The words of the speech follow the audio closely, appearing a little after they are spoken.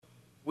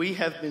We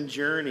have been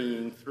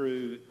journeying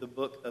through the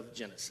book of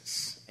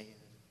Genesis, and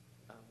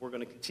we're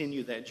going to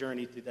continue that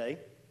journey today.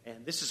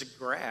 And this is a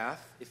graph.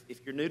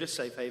 If you're new to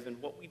Safe Haven,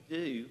 what we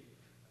do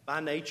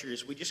by nature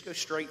is we just go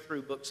straight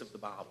through books of the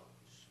Bible,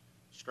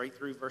 straight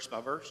through verse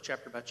by verse,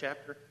 chapter by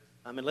chapter,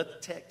 and let the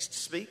text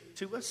speak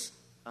to us.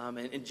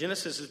 And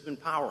Genesis has been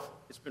powerful.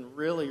 It's been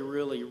really,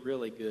 really,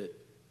 really good.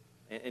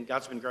 And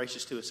God's been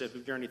gracious to us as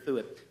we've journeyed through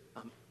it.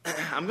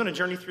 I'm going to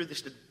journey through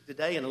this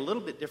today in a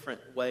little bit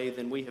different way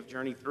than we have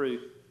journeyed through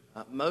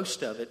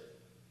most of it.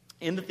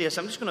 I'm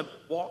just going to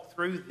walk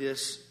through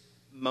this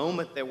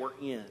moment that we're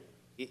in.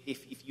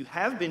 If you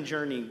have been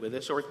journeying with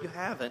us, or if you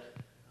haven't,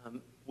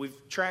 we've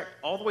tracked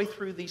all the way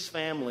through these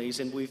families,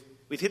 and we've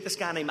hit this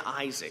guy named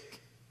Isaac.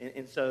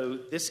 And so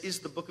this is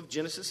the book of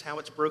Genesis, how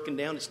it's broken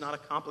down. It's not a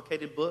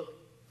complicated book.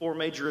 4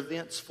 major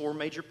events, 4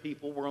 major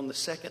people. We're on the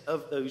second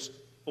of those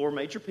 4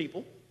 major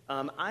people.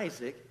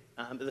 Isaac,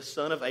 the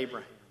son of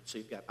Abraham. So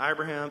you've got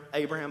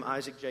Abraham,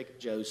 Isaac, Jacob,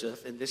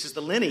 Joseph. And this is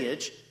the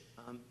lineage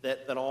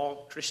that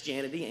all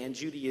Christianity and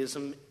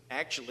Judaism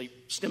actually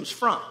stems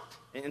from.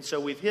 And so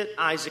we've hit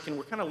Isaac, and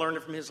we're kind of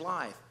learning from his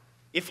life.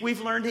 If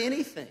we've learned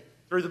anything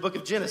through the book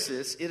of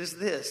Genesis, it is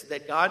this,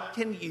 that God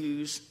can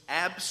use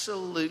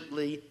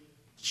absolutely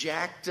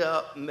jacked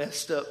up,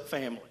 messed up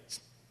families.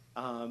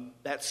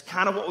 That's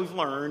kind of what we've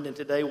learned, and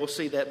today we'll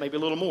see that maybe a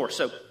little more.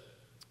 So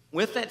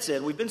with that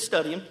said, we've been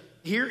studying.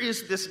 Here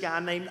is this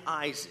guy named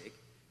Isaac.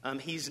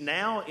 He's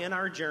now in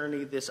our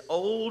journey, this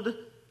old,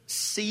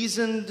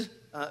 seasoned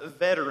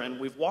veteran.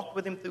 We've walked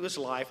with him through his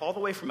life, all the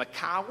way from a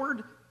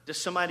coward to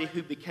somebody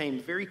who became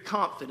very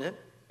confident.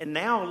 And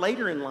now,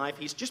 later in life,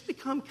 he's just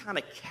become kind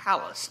of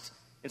calloused.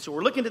 And so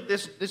we're looking at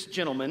this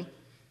gentleman.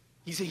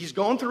 He's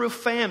gone through a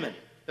famine.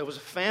 There was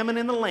a famine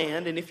in the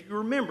land. And if you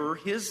remember,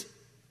 his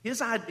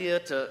idea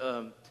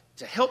to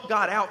help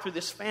God out through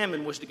this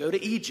famine was to go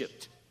to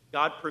Egypt.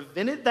 God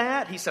prevented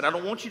that. He said, I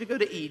don't want you to go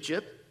to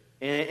Egypt.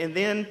 And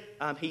then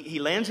he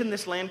lands in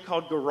this land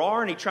called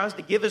Gerar, and he tries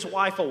to give his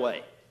wife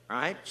away.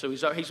 Right? So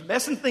he's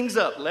messing things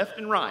up left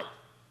and right.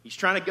 He's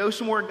trying to go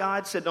somewhere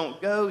God said don't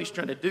go. He's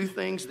trying to do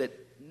things that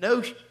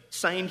no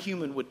sane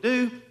human would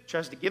do.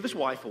 Tries to give his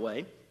wife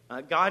away.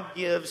 God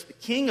gives the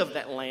king of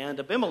that land,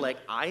 Abimelech,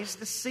 eyes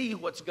to see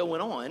what's going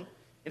on.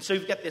 And so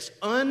you've got this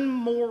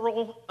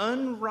unmoral,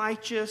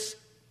 unrighteous,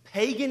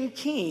 pagan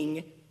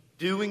king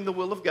doing the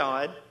will of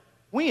God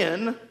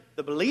when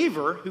the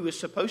believer, who is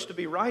supposed to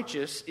be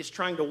righteous, is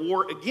trying to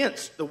war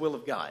against the will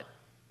of God.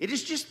 It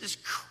is just this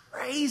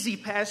crazy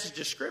passage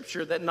of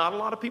Scripture that not a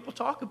lot of people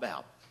talk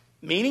about.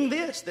 Meaning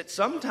this, that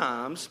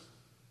sometimes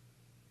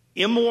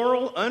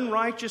immoral,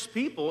 unrighteous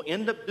people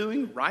end up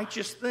doing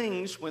righteous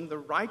things when the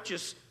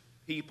righteous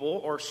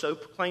people, or so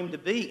proclaimed to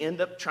be,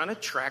 end up trying to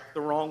track the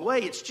wrong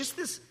way. It's just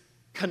this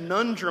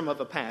conundrum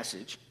of a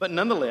passage. But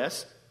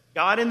nonetheless,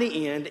 God in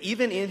the end,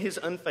 even in his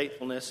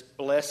unfaithfulness,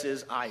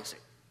 blesses Isaac.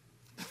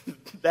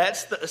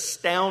 That's the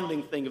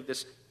astounding thing of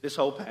this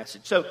whole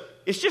passage. So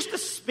it's just a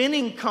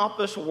spinning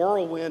compass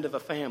whirlwind of a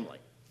family.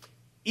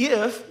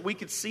 If we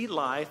could see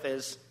life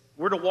as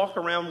we're to walk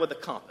around with a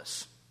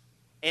compass.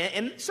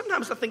 And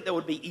sometimes I think that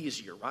would be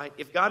easier, right?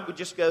 If God would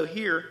just go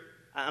here,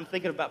 I'm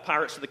thinking about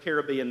Pirates of the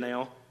Caribbean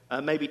now,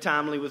 maybe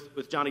timely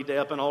with Johnny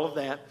Depp and all of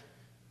that.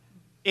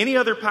 Any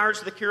other Pirates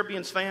of the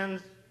Caribbean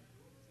fans?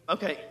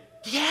 Okay,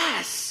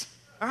 yes!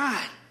 All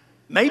right.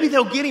 Maybe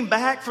they'll get him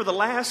back for the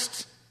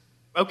last...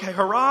 Okay,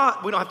 hurrah.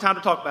 We don't have time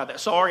to talk about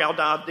that. Sorry, I'll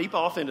dive deep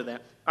off into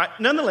that. All right,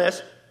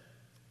 nonetheless,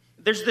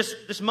 there's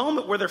this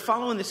moment where they're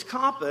following this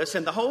compass,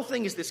 and the whole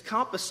thing is this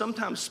compass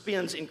sometimes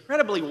spins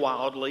incredibly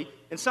wildly,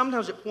 and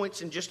sometimes it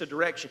points in just a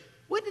direction.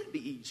 Wouldn't it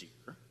be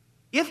easier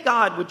if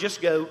God would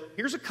just go,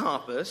 here's a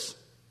compass,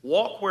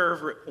 walk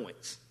wherever it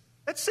points?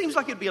 That seems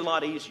like it'd be a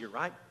lot easier,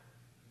 right?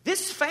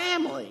 This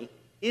family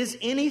is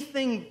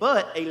anything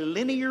but a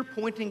linear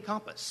pointing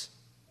compass.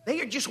 They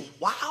are just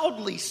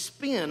wildly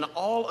spin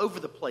all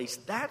over the place.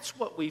 That's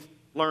what we've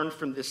learned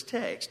from this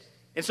text.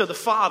 And so the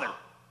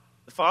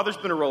father's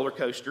been a roller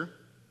coaster.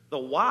 The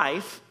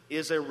wife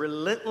is a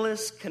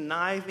relentless,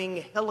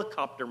 conniving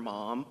helicopter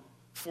mom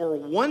for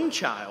one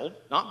child,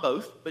 not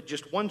both, but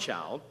just one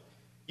child.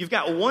 You've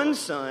got one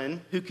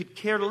son who could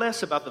care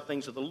less about the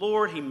things of the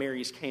Lord. He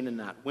marries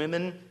Canaanite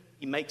women.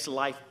 He makes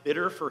life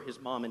bitter for his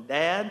mom and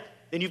dad.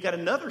 Then you've got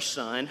another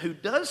son who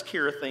does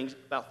care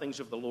about things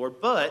of the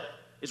Lord, but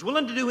is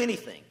willing to do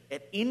anything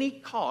at any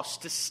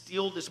cost to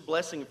steal this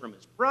blessing from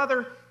his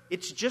brother.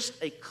 It's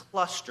just a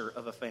cluster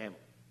of a family.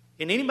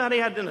 Can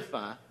anybody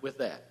identify with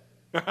that?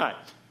 All right.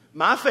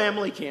 My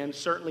family can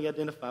certainly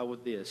identify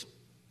with this.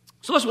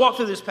 So let's walk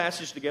through this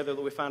passage together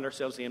that we find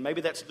ourselves in.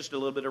 Maybe that's just a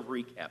little bit of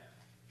recap.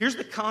 Here's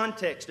the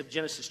context of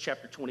Genesis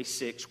chapter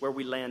 26, where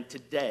we land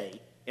today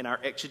in our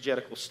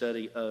exegetical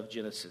study of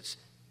Genesis.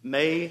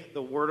 May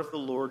the word of the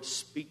Lord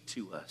speak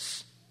to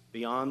us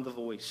beyond the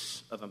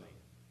voice of a man.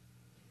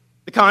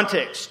 The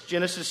context,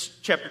 Genesis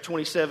chapter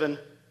 27,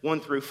 1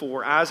 through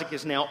 4. Isaac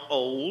is now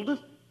old.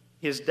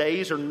 His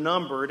days are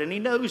numbered, and he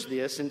knows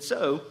this. And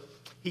so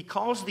he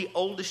calls the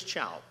oldest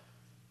child.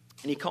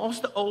 And he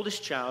calls the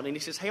oldest child, and he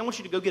says, hey, I want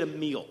you to go get a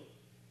meal.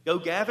 Go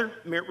gather.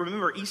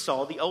 Remember,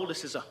 Esau, the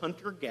oldest, is a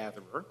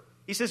hunter-gatherer.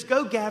 He says,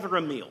 go gather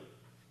a meal.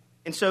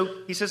 And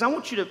so he says, I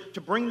want you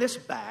to bring this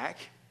back.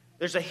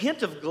 There's a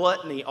hint of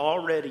gluttony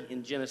already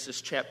in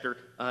Genesis chapter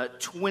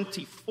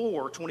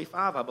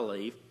 25, I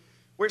believe,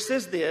 where it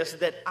says this,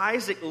 that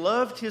Isaac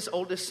loved his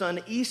oldest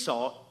son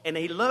Esau, and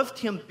he loved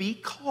him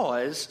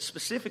because,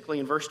 specifically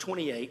in verse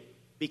 28,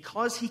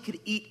 because he could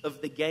eat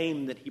of the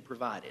game that he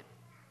provided.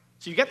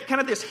 So you got kind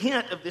of this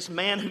hint of this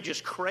man who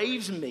just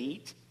craves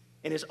meat,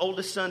 and his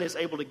oldest son is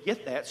able to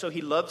get that, so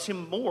he loves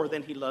him more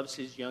than he loves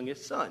his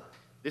youngest son.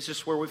 This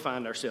is where we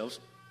find ourselves.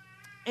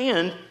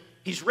 And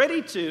he's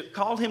ready to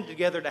call him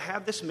together to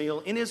have this meal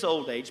in his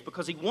old age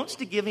because he wants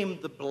to give him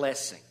the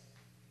blessing.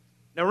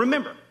 Now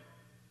remember,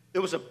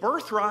 there was a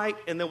birthright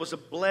and there was a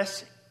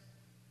blessing.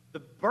 The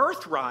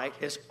birthright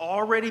has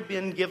already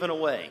been given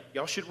away.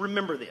 Y'all should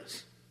remember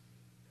this.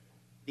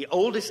 The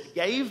oldest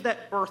gave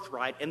that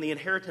birthright and the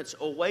inheritance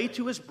away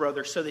to his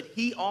brother so that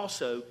he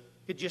also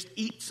could just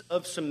eat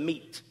of some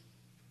meat.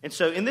 And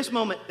so in this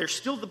moment, there's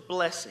still the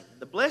blessing.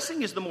 The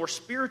blessing is the more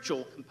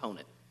spiritual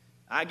component.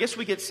 I guess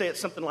we could say it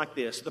something like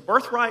this. The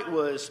birthright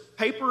was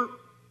paper,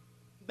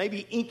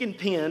 maybe ink and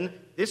pen.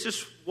 This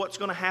is what's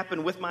going to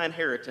happen with my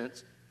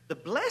inheritance. The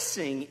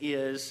blessing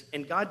is,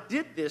 and God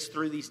did this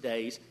through these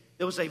days,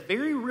 there was a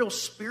very real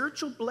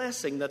spiritual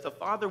blessing that the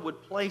father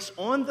would place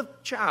on the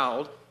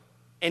child,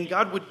 and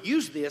God would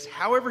use this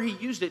however he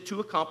used it to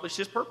accomplish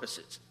his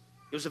purposes.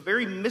 It was a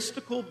very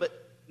mystical but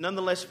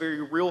nonetheless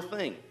very real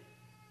thing.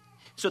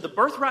 So the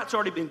birthright's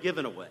already been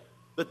given away,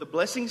 but the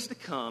blessings to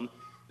come.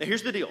 Now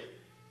here's the deal.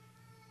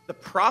 The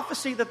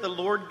prophecy that the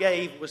Lord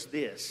gave was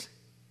this: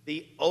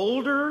 the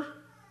older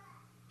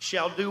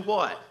shall do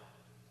what?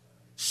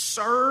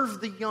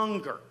 Serve the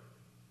younger.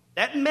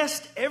 That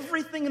messed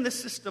everything in the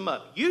system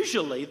up.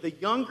 Usually, the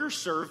younger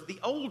serve the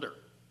older.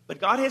 But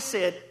God has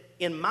said,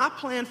 in my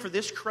plan for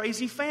this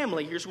crazy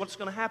family, here's what's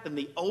going to happen.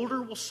 The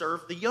older will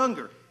serve the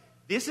younger.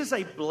 This is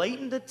a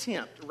blatant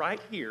attempt right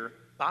here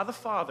by the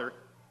Father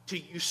to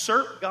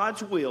usurp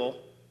God's will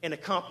and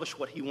accomplish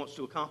what he wants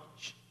to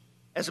accomplish.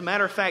 As a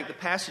matter of fact, the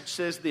passage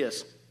says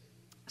this. It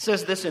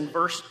says this in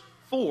verse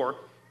 4,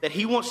 that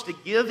he wants to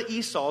give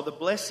Esau the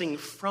blessing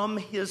from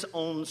his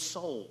own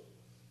soul.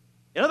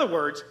 In other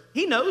words,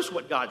 he knows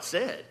what God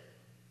said.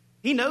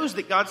 He knows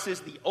that God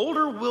says the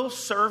older will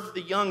serve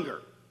the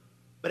younger.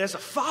 But as a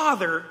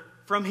father,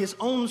 from his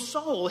own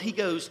soul, he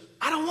goes,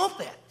 I don't want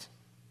that.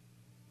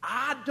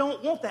 I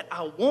don't want that.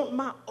 I want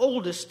my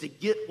oldest to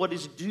get what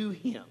is due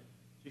him.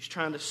 He's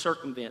trying to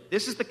circumvent.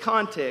 This is the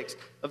context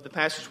of the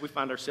passage we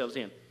find ourselves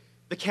in.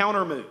 The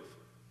counter move.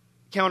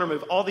 Counter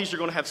move. All these are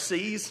going to have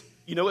C's.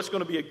 You know it's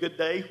going to be a good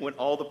day when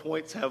all the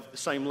points have the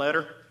same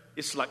letter.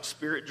 It's like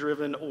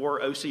spirit-driven or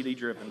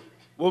OCD-driven.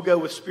 We'll go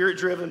with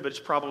spirit-driven, but it's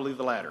probably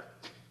the latter.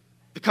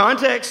 The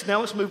context,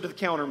 now let's move to the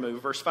counter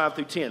move, verse 5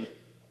 through 10.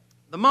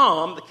 The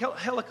mom, the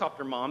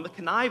helicopter mom, the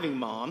conniving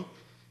mom,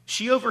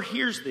 she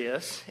overhears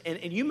this,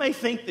 and you may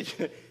think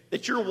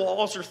that your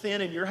walls are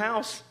thin in your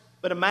house,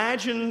 but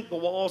imagine the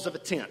walls of a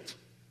tent,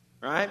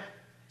 right?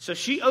 So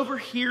she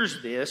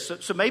overhears this.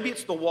 So maybe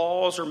it's the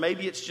walls, or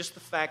maybe it's just the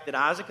fact that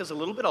Isaac is a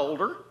little bit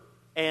older.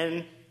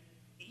 And,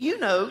 you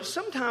know,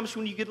 sometimes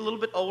when you get a little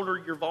bit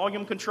older, your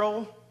volume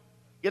control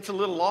gets a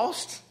little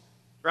lost,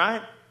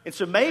 right? And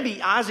so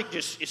maybe Isaac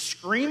just is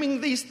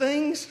screaming these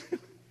things.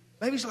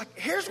 Maybe he's like,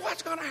 here's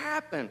what's going to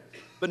happen.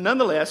 But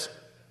nonetheless,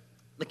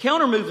 the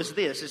counter move is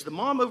this, is the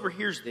mom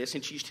overhears this,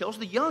 and she tells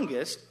the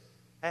youngest,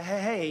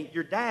 hey,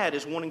 your dad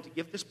is wanting to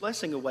give this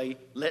blessing away.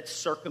 Let's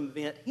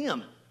circumvent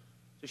him.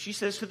 So she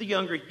says to the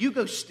younger, you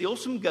go steal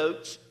some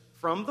goats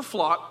from the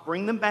flock,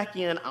 bring them back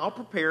in, I'll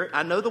prepare it.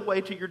 I know the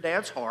way to your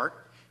dad's heart.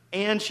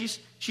 And she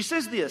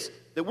says this,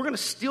 that we're going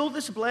to steal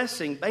this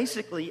blessing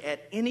basically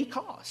at any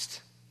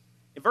cost.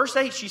 In verse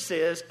 8 she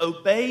says,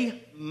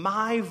 obey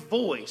my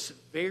voice.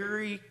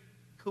 Very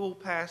cool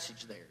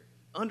passage there.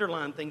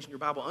 Underline things in your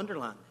Bible,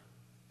 underline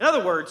that. In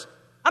other words,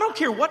 I don't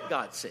care what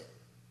God said.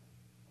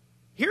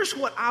 Here's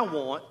what I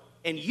want,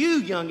 and you,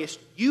 youngest,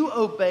 you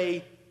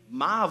obey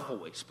my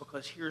voice,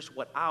 because here's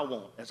what I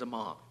want as a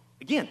mom.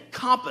 Again,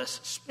 compass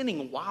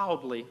spinning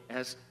wildly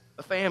as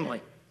a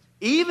family.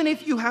 Even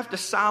if you have to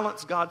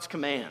silence God's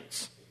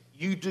commands,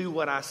 you do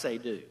what I say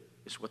do,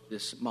 is what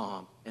this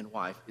mom and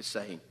wife is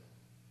saying.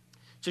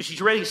 So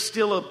she's ready to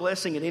steal a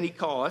blessing at any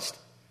cost.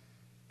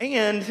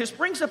 And this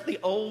brings up the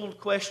old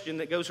question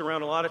that goes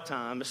around a lot of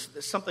times.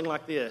 It's something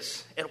like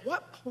this. At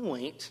what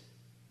point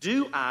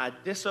do I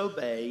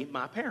disobey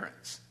my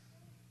parents?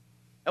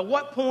 At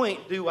what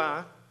point do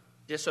I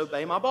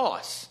disobey my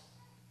boss?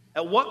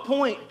 At what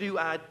point do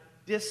I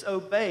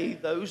disobey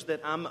those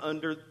that I'm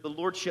under the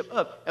lordship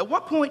of? At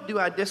what point do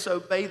I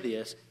disobey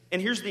this?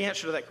 And here's the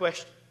answer to that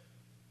question.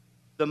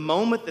 The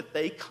moment that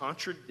they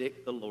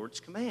contradict the Lord's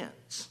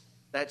commands.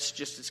 That's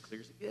just as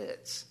clear as it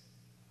gets.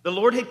 The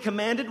Lord had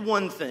commanded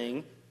one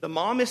thing. The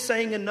mom is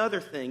saying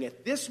another thing.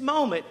 At this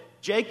moment,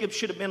 Jacob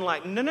should have been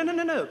like,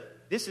 no.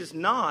 This is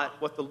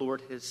not what the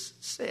Lord has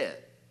said.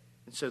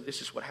 And so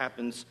this is what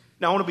happens.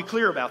 Now, I want to be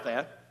clear about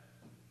that.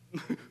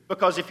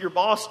 Because if your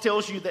boss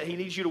tells you that he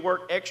needs you to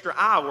work extra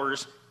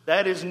hours,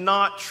 that is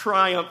not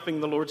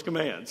triumphing the Lord's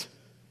commands.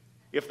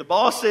 If the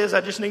boss says,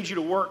 I just need you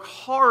to work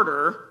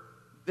harder,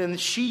 then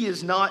she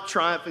is not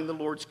triumphing the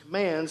Lord's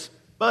commands.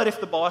 But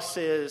if the boss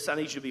says, I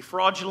need you to be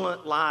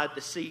fraudulent, lie,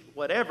 deceit,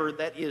 whatever,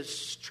 that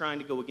is trying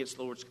to go against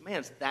the Lord's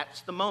commands.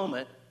 That's the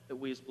moment that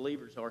we as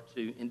believers are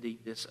to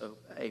indeed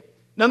disobey.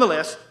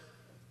 Nonetheless,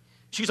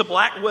 she's a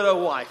black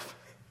widow wife.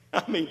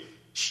 I mean,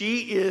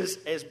 she is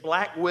as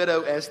black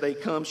widow as they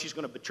come. She's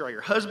going to betray her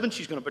husband.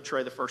 She's going to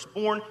betray the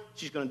firstborn.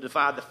 She's going to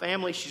divide the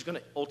family. She's going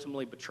to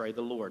ultimately betray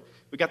the Lord.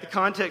 We got the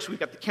context. We've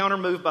got the counter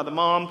move by the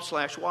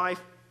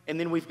mom/wife. And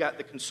then we've got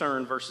the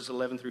concern, verses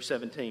 11 through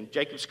 17.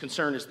 Jacob's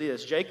concern is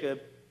this. Jacob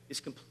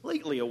is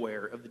completely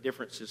aware of the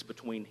differences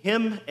between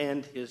him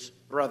and his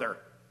brother.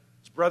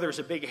 His brother is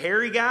a big,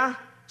 hairy guy,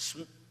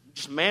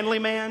 just manly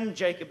man.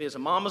 Jacob is a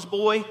mama's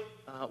boy,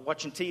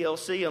 watching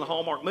TLC and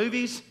Hallmark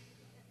movies.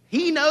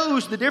 He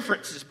knows the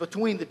differences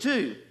between the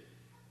two.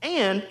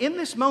 And in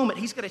this moment,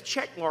 he's got a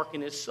check mark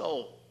in his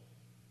soul.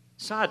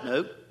 Side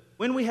note,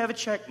 when we have a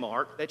check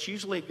mark, that's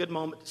usually a good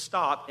moment to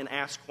stop and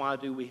ask, why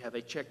do we have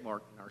a check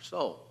mark in our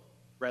soul?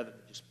 Rather than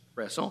just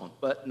press on.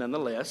 But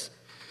nonetheless,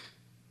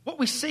 what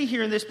we see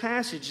here in this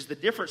passage is the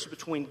difference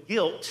between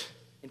guilt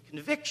and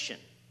conviction.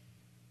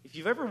 If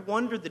you've ever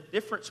wondered the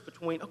difference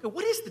between, okay,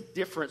 what is the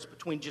difference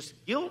between just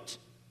guilt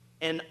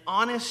and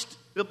honest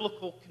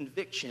biblical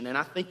conviction? And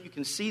I think you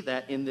can see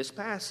that in this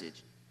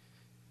passage.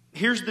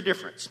 Here's the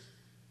difference.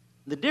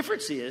 The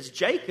difference is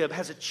Jacob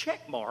has a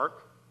check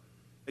mark,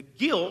 a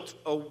guilt,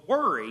 a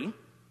worry,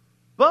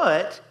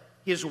 but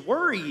his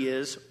worry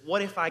is,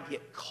 what if I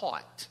get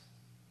caught?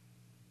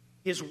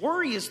 His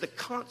worry is the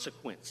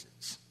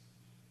consequences.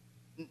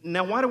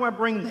 Now, why do I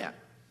bring that?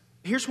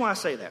 Here's why I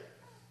say that.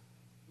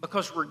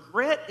 Because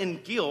regret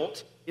and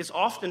guilt is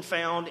often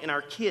found in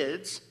our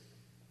kids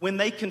when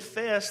they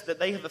confess that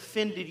they have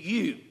offended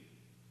you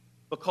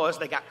because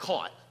they got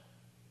caught.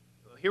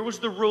 Here was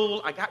the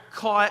rule, I got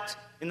caught,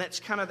 and that's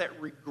kind of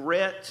that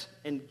regret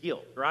and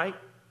guilt, right?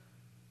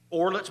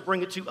 Or let's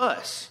bring it to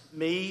us,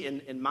 me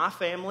and my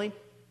family.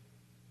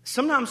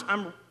 Sometimes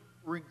I'm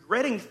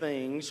regretting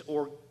things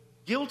or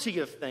guilty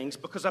of things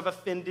because I've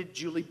offended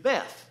Julie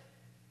Beth.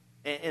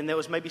 And there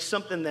was maybe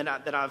something that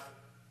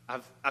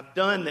I've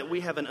done that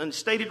we have an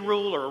unstated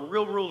rule or a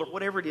real rule or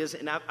whatever it is,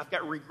 and I've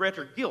got regret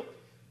or guilt.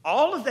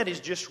 All of that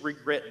is just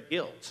regret and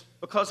guilt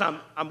because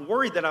I'm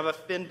worried that I've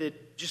offended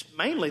just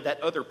mainly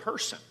that other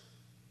person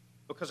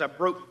because I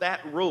broke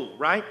that rule,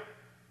 right?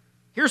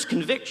 Here's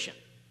conviction.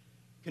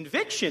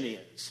 Conviction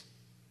is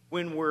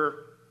when we're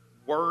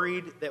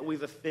worried that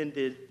we've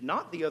offended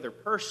not the other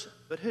person,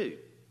 but who?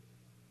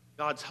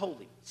 God's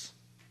holiness,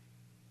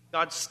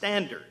 God's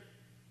standard,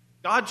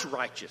 God's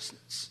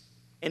righteousness.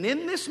 And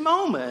in this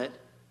moment,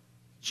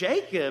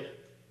 Jacob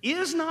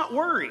is not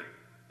worried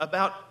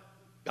about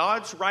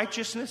God's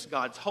righteousness,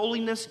 God's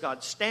holiness,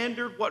 God's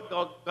standard, what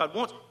God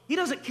wants. He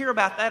doesn't care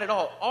about that at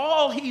all.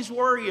 All he's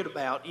worried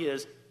about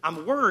is,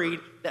 I'm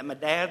worried that my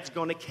dad's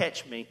going to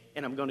catch me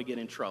and I'm going to get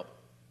in trouble.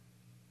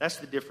 That's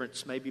the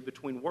difference maybe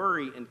between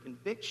worry and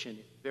conviction,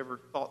 if you've ever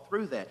thought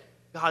through that.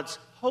 God's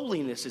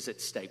holiness is at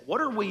stake.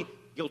 What are we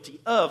guilty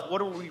of? What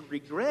are we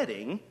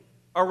regretting?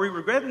 Are we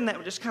regretting that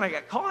we just kind of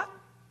got caught?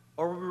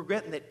 Or are we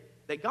regretting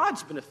that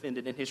God's been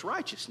offended in his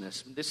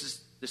righteousness? This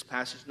is this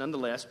passage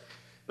nonetheless.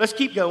 Let's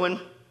keep going.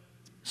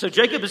 So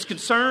Jacob is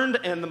concerned,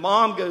 and the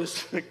mom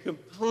goes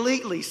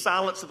completely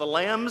silence of the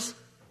lambs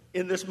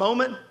in this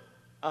moment.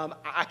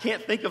 I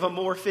can't think of a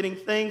more fitting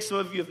thing. Some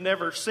of you have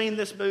never seen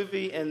this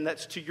movie, and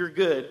that's to your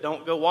good.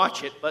 Don't go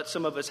watch it. But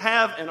some of us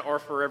have and are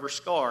forever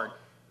scarred.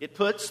 It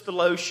puts the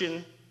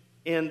lotion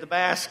in the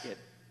basket.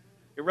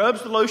 It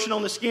rubs the lotion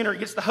on the skin, or it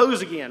gets the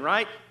hose again,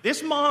 right?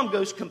 This mom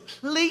goes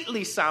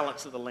completely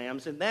silence of the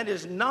lambs, and that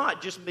is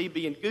not just me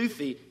being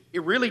goofy.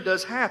 It really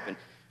does happen.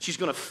 She's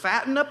going to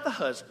fatten up the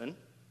husband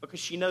because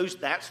she knows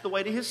that's the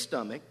way to his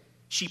stomach.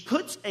 She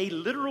puts a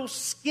literal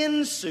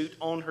skin suit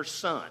on her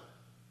son.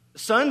 The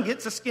son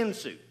gets a skin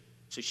suit.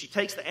 So she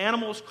takes the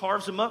animals,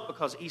 carves them up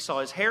because Esau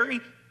is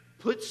hairy,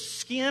 puts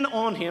skin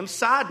on him.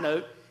 Side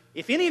note,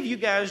 if any of you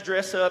guys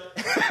dress up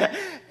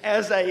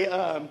as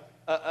a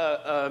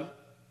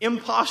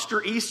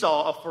imposter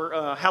Esau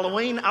for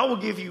Halloween, I will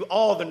give you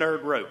all the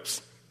nerd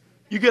ropes.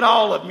 You get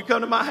all of them. You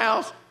come to my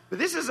house. But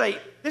this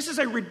is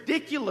a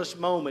ridiculous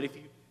moment if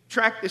you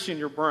track this in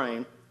your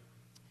brain.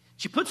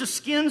 She puts a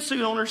skin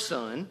suit on her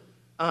son,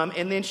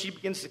 and then she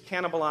begins to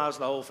cannibalize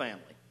the whole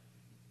family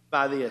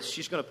by this.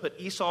 She's going to put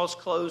Esau's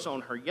clothes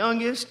on her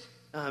youngest.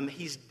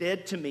 He's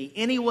dead to me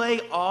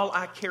anyway. All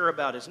I care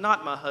about is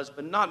not my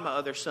husband, not my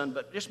other son,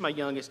 but just my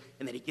youngest.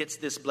 And then he gets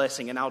this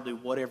blessing, and I'll do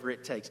whatever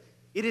it takes.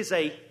 It is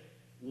a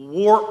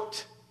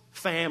warped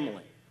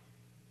family.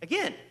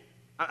 Again,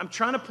 I'm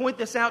trying to point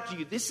this out to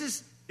you.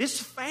 This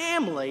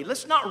family,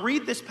 let's not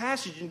read this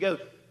passage and go,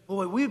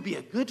 boy, we would be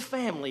a good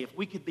family if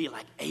we could be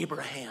like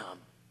Abraham.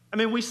 I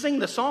mean, we sing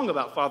the song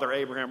about Father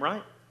Abraham,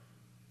 right?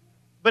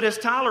 But as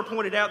Tyler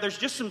pointed out, there's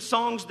just some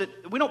songs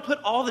that we don't put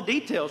all the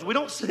details. We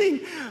don't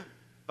sing,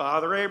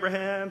 Father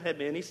Abraham had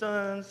many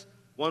sons.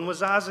 One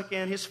was Isaac,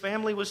 and his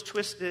family was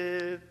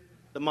twisted.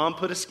 The mom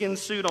put a skin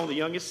suit on the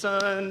youngest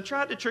son,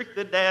 tried to trick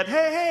the dad.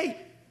 Hey,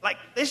 like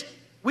this,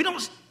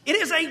 it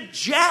is a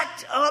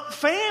jacked up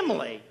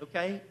family,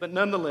 okay? But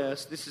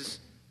nonetheless, this is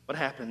what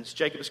happens.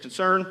 Jacob is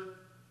concerned.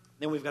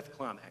 Then we've got the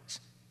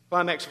climax.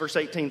 Climax, verse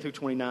 18 through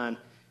 29.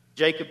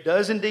 Jacob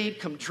does indeed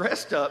come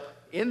dressed up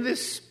in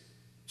this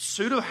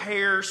suit of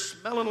hair,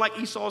 smelling like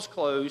Esau's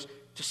clothes,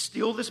 to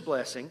steal this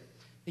blessing.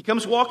 He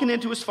comes walking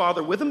into his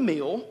father with a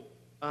meal,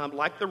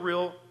 like the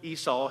real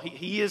Esau.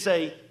 He is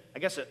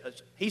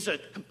he's a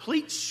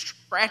complete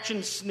scratch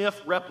and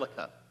sniff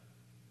replica.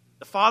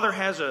 The father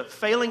has a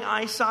failing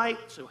eyesight,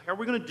 so how are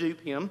we going to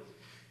dupe him?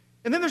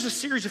 And then there's a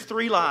series of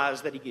 3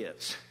 lies that he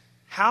gives.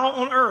 How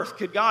on earth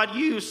could God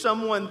use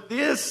someone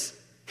this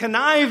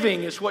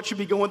conniving is what should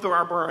be going through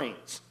our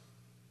brains.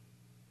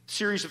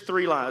 Series of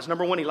 3 lies.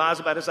 Number 1, he lies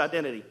about his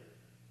identity.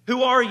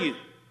 Who are you?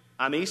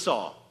 I'm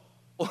Esau.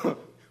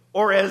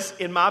 Or as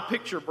in my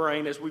picture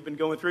brain, as we've been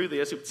going through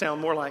this, it would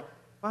sound more like,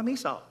 well, I'm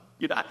Esau.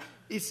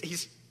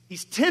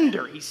 He's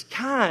tender. He's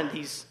kind.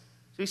 So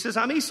he says,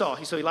 I'm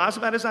Esau. So he lies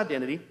about his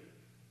identity.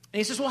 And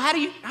he says, well,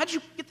 how'd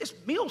you get this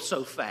meal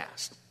so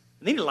fast?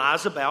 And then he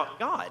lies about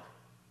God.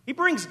 He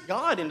brings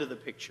God into the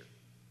picture.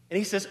 And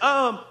he says,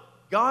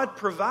 God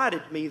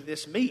provided me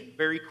this meat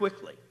very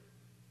quickly.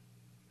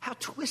 How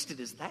twisted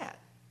is that?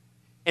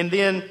 And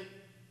then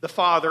the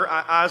father,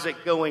 Isaac,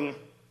 going,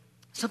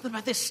 something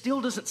about this still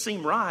doesn't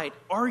seem right.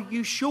 Are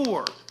you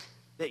sure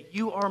that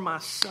you are my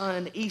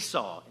son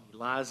Esau? And he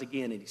lies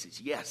again and he says,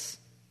 yes,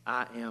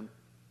 I am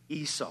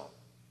Esau.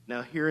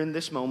 Now here in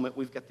this moment,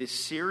 we've got this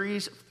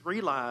series of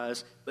 3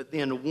 lies, but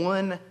then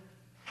one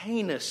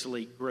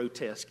heinously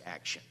grotesque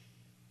action.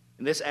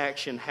 And this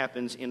action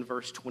happens in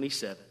verse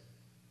 27,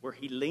 where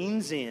he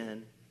leans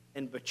in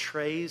and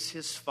betrays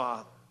his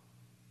father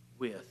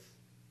with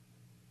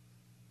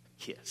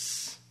a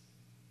kiss.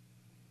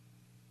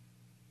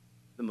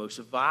 The most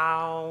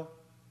vile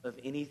of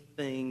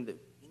anything that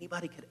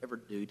anybody could ever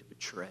do to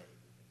betray,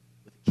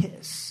 with a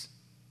kiss.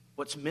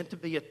 What's meant to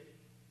be an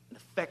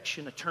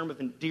affection, a term of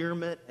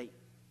endearment,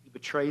 he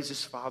betrays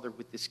his father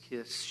with this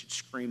kiss. Should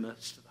scream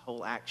us to the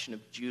whole action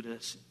of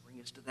Judas and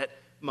bring us to that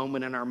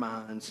moment in our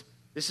minds.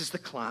 This is the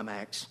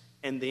climax,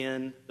 and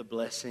then the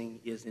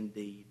blessing is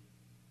indeed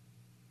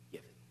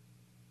given.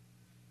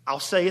 I'll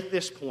say at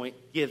this point,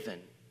 given.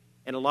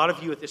 And a lot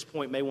of you at this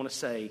point may want to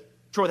say,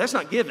 Troy, that's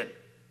not given.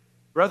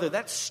 Brother,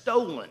 that's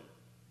stolen.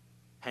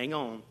 Hang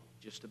on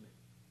just a minute.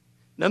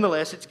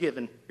 Nonetheless, it's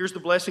given. Here's the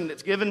blessing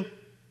that's given.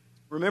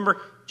 Remember,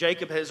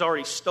 Jacob has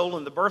already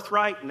stolen the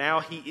birthright.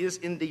 Now he is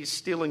indeed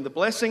stealing the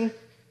blessing.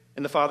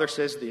 And the father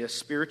says this,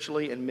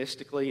 spiritually and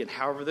mystically, and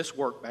however this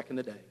worked back in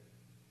the day.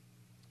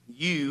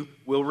 You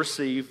will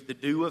receive the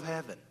dew of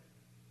heaven.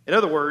 In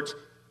other words,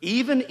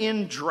 even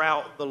in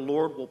drought, the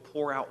Lord will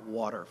pour out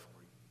water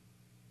for you.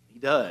 He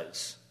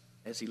does,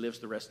 as he lives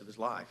the rest of his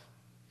life.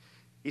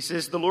 He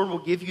says, the Lord will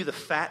give you the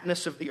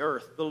fatness of the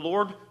earth. The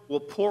Lord will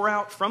pour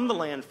out from the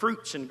land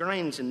fruits and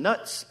grains and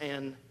nuts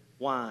and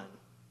wine.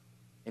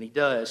 And he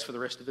does for the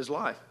rest of his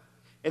life.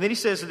 And then he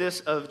says this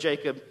of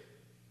Jacob,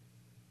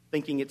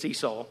 thinking it's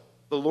Esau.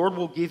 The Lord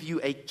will give you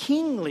a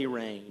kingly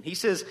reign. He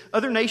says,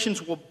 other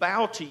nations will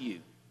bow to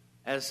you,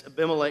 as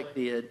Abimelech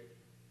did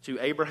to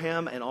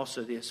Abraham and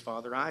also to his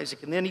father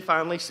Isaac. And then he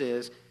finally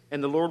says,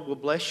 and the Lord will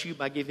bless you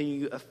by giving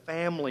you a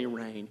family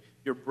reign.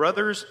 Your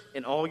brothers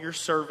and all your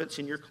servants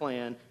in your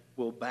clan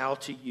will bow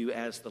to you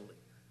as the leader.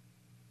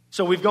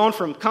 So we've gone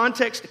from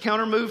context to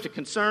countermove to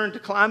concern to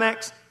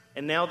climax,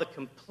 and now the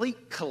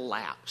complete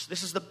collapse.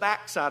 This is the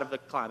backside of the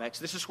climax.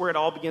 This is where it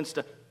all begins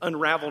to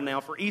unravel now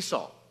for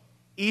Esau.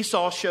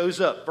 Esau shows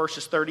up,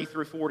 verses 30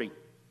 through 40.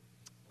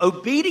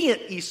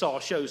 Obedient Esau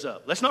shows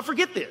up. Let's not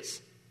forget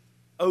this.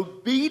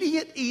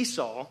 Obedient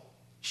Esau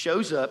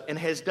shows up and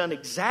has done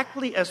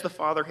exactly as the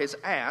father has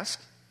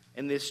asked,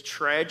 and this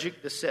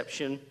tragic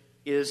deception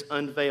is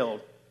unveiled.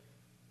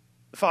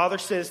 The father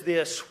says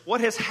this,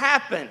 what has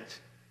happened?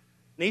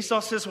 And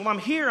Esau says, well, I'm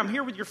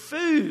here with your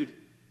food.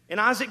 And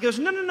Isaac goes,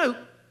 no.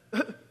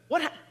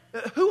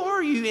 Who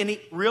are you? And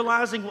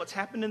realizing what's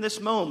happened in this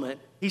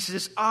moment, he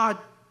says,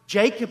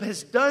 Jacob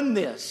has done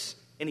this.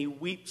 And he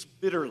weeps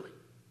bitterly.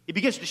 He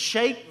begins to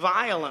shake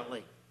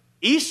violently.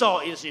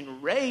 Esau is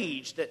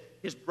enraged that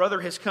his brother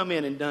has come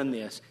in and done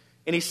this.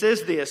 And he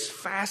says this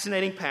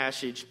fascinating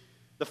passage.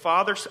 The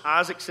father,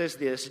 Isaac, says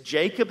this,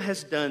 Jacob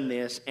has done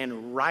this,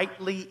 and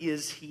rightly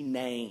is he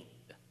named.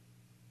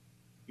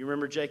 You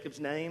remember Jacob's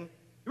name?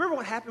 You remember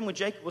what happened when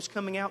Jacob was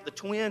coming out, the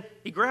twin?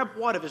 He grabbed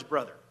what of his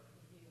brother?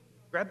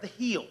 Grabbed the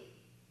heel.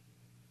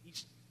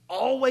 He's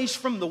always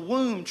from the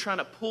womb trying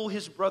to pull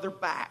his brother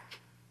back.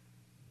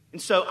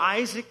 And so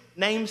Isaac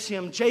names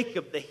him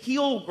Jacob, the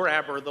heel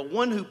grabber, the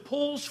one who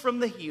pulls from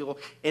the heel.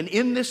 And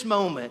in this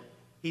moment,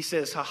 he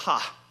says,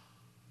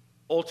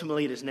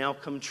 ultimately it has now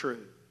come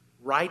true.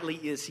 Rightly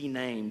is he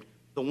named,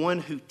 the one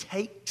who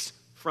takes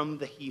from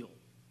the heel.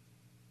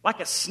 Like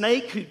a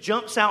snake who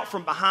jumps out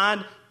from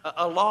behind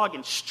a log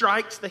and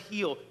strikes the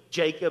heel,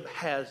 Jacob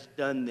has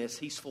done this.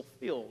 He's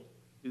fulfilled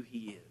who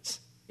he is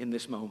in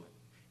this moment.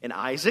 And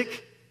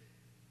Isaac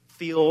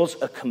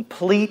feels a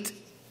complete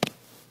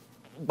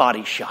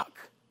body shock.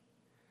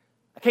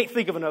 I can't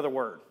think of another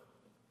word.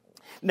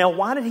 Now,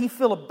 why did he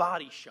feel a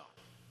body shock?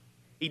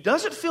 He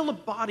doesn't feel a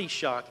body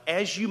shock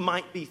as you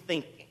might be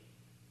thinking.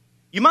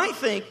 You might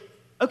think,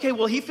 okay,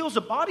 well, he feels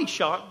a body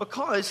shock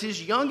because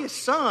his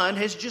youngest son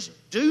has just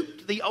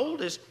duped the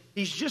oldest.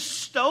 He's just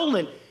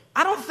stolen.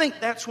 I don't think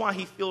that's why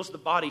he feels the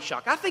body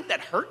shock. I think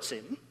that hurts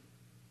him.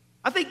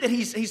 I think that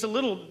he's a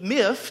little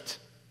miffed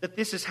that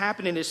this has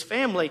happened in his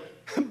family.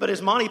 But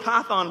as Monty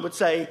Python would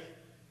say,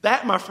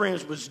 that, my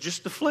friends, was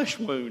just a flesh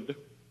wound. It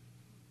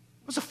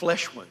was a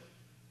flesh wound.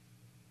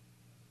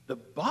 The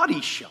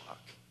body shock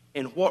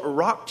and what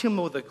rocked him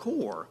to the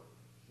core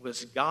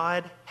was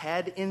God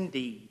had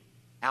indeed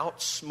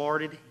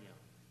outsmarted him,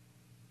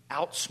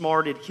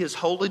 outsmarted his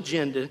whole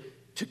agenda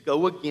to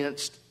go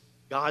against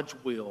God's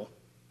will.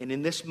 And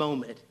in this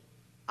moment,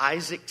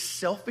 Isaac's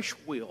selfish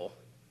will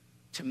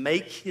to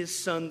make his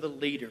son the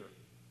leader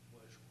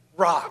was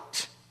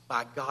rocked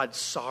by God's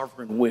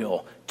sovereign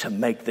will to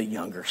make the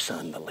younger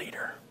son the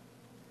leader.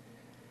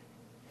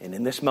 And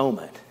in this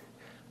moment,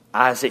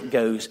 Isaac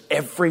goes,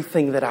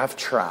 everything that I've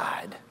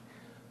tried,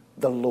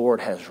 the Lord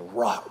has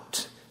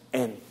rocked.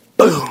 And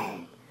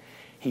boom,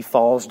 he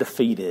falls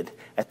defeated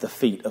at the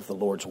feet of the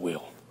Lord's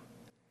will.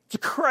 It's a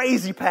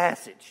crazy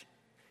passage.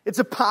 It's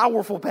a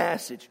powerful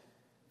passage.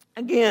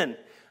 Again,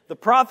 the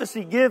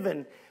prophecy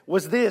given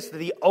was this: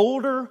 the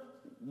older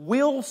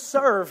will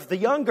serve the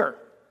younger.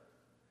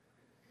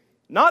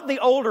 Not the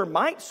older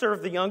might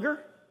serve the younger.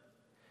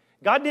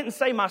 God didn't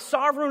say my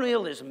sovereign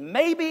will is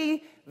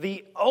maybe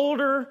the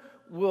older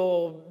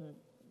will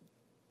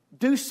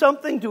do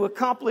something to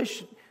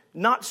accomplish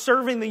not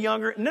serving the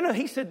younger. No,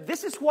 he said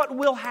this is what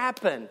will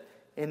happen.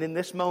 And in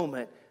this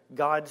moment,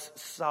 God's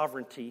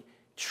sovereignty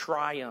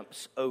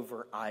triumphs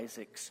over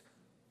Isaac's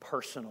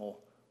personal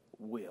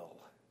will.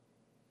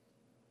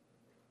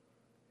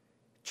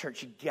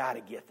 Church, you got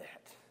to get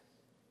that.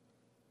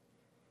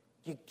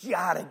 You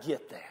got to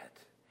get that.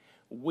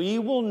 We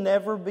will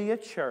never be a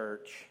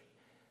church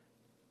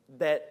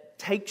that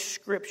takes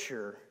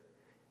Scripture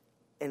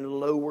and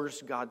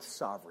lowers God's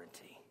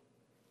sovereignty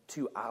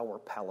to our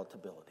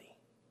palatability.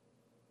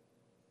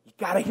 You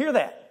got to hear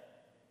that.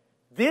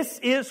 This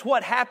is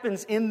what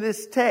happens in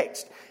this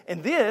text.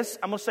 And this,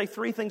 I'm going to say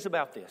three things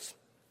about this.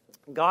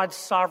 God's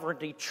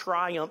sovereignty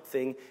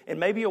triumphing, and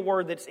maybe a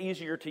word that's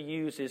easier to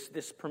use is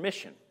this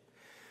permission.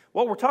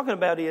 What we're talking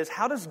about is,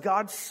 how does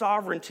God's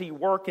sovereignty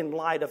work in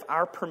light of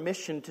our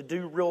permission to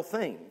do real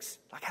things?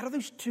 Like, how do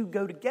these two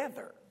go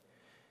together?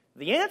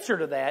 The answer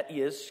to that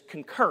is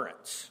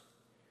concurrence.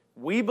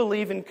 We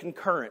believe in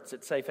concurrence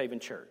at Safe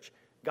Haven Church.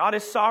 God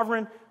is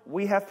sovereign,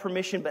 we have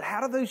permission, but how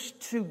do those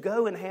two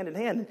go in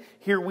hand?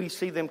 Here we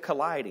see them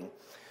colliding.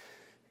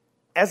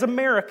 As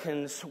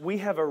Americans, we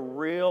have a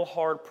real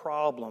hard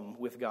problem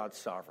with God's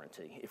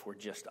sovereignty, if we're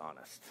just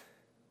honest.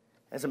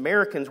 As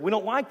Americans, we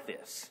don't like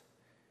this.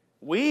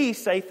 We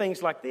say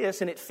things like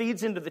this, and it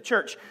feeds into the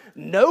church.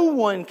 No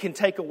one can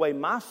take away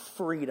my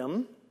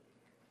freedom,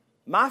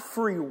 my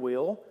free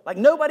will. Like,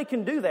 nobody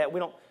can do that. We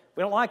don't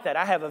like that.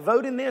 I have a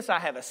vote in this. I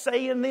have a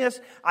say in this.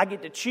 I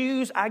get to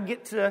choose.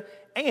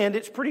 And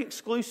it's pretty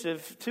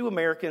exclusive to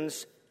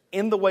Americans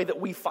in the way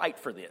that we fight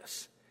for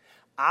this.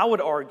 I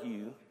would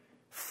argue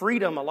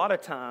freedom, a lot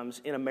of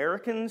times, in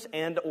Americans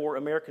and or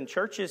American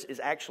churches is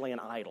actually an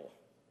idol.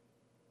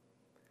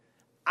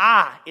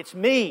 It's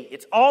me,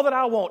 it's all that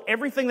I want,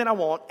 everything that I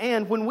want.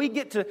 And when we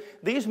get to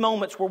these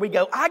moments where we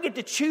go, I get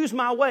to choose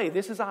my way.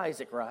 This is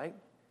Isaac, right?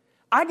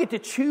 I get to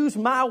choose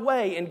my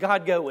way, and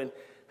God going,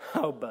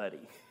 oh, buddy.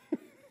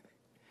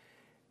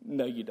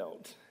 No, you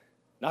don't.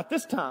 Not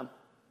this time.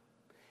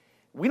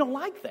 We don't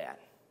like that.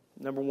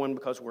 Number one,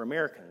 because we're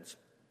Americans.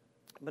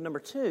 But number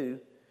two,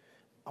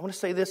 I want to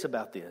say this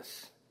about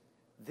this.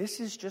 This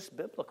is just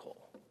biblical.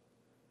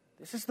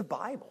 This is the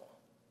Bible.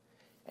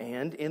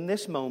 And in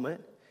this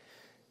moment,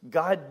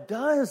 God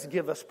does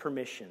give us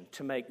permission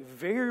to make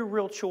very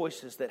real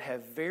choices that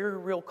have very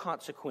real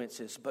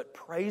consequences. But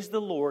praise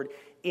the Lord,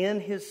 in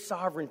His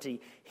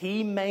sovereignty,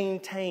 He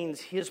maintains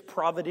His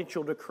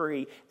providential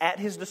decree at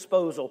His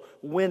disposal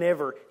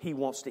whenever He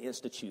wants to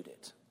institute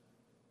it.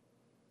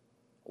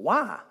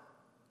 Why?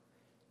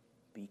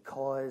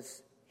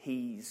 Because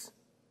He's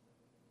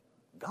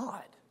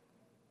God.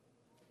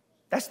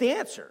 That's the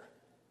answer.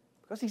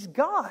 Because He's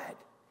God.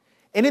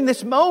 And in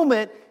this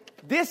moment,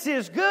 this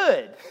is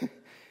good.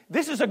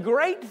 This is a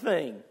great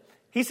thing.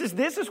 He says,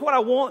 this is what I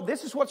want.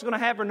 This is what's going to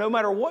happen. No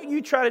matter what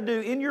you try to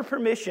do in your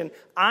permission,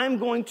 I'm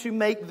going to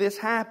make this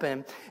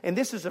happen. And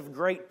this is of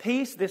great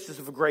peace. This is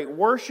of great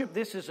worship.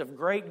 This is of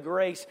great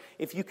grace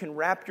if you can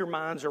wrap your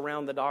minds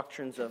around the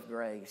doctrines of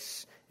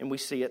grace. And we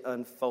see it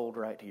unfold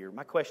right here.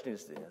 My question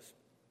is this.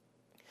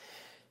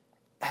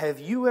 Have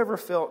you ever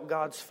felt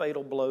God's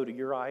fatal blow to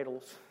your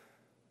idols?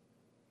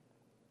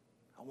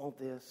 I want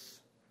this.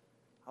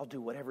 I'll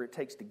do whatever it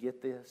takes to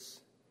get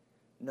this.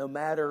 no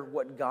matter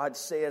what God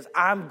says,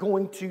 I'm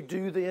going to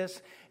do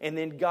this, and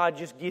then God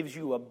just gives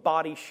you a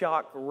body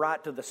shock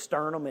right to the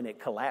sternum and it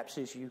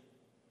collapses you?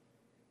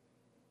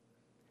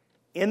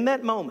 In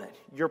that moment,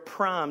 you're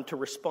primed to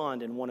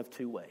respond in one of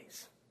two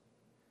ways.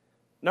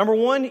 Number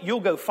one, you'll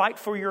go fight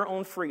for your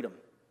own freedom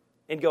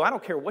and go, I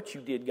don't care what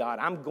you did, God,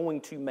 I'm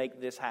going to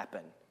make this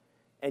happen.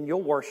 And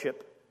you'll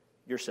worship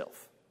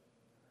yourself.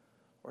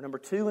 Or number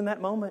two, in that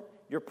moment,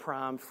 you're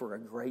primed for a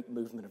great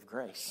movement of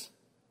grace,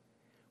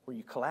 where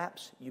you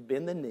collapse, you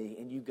bend the knee,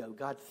 and you go,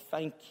 God,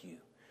 thank you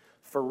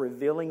for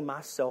revealing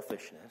my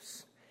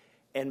selfishness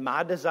and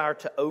my desire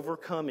to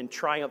overcome and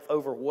triumph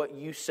over what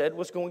you said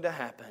was going to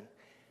happen.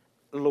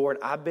 Lord,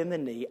 I bend the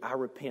knee, I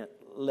repent.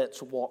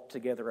 Let's walk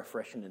together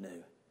afresh and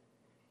anew.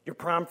 You're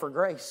primed for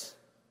grace.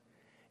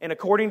 And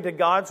according to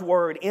God's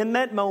word, in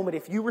that moment,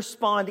 if you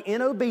respond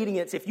in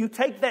obedience, if you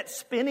take that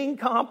spinning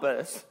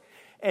compass,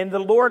 and the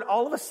Lord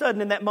all of a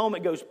sudden in that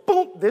moment goes,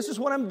 boom, this is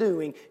what I'm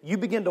doing. You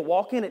begin to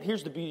walk in it.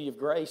 Here's the beauty of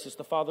grace as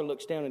the Father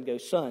looks down and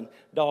goes, son,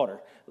 daughter,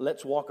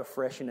 let's walk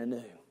afresh and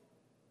anew.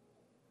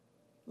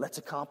 Let's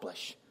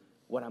accomplish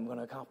what I'm going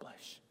to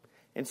accomplish.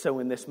 And so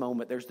in this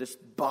moment, there's this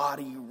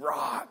body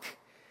rock.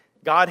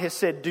 God has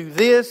said, do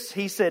this.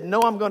 He said,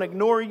 no, I'm going to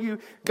ignore you.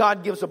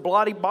 God gives a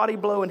body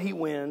blow and he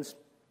wins.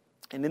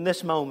 And in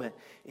this moment,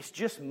 it's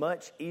just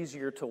much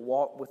easier to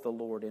walk with the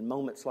Lord in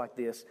moments like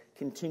this,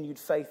 continued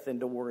faith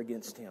than to war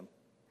against him.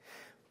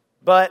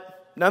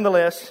 But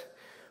nonetheless,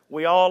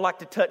 we all like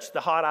to touch the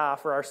hot eye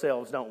for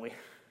ourselves, don't we?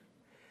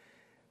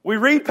 We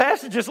read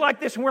passages like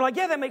this and we're like,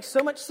 yeah, that makes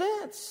so much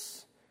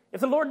sense.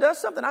 If the Lord does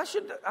something, I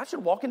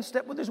should walk in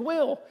step with his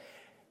will.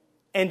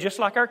 And just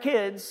like our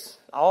kids,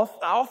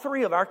 all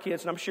three of our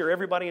kids, and I'm sure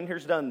everybody in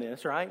here's done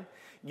this, right?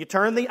 You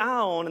turn the eye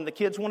on and the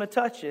kids want to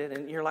touch it,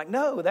 and you're like,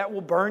 no, that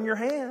will burn your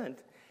hand.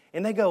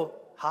 And they go,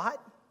 hot?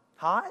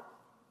 Hot?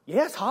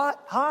 Yes,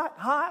 hot, hot,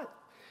 hot.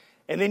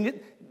 And then,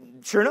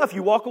 sure enough,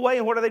 you walk away,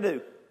 and what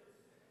do?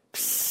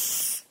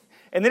 Psst.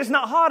 And then it's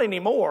not hot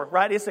anymore,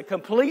 right? It's a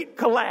complete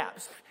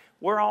collapse.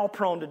 We're all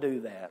prone to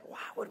do that. Why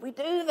would we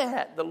do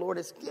that? The Lord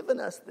has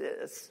given us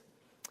this.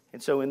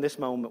 And so in this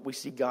moment, we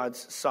see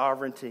God's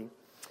sovereignty.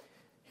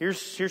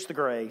 Here's the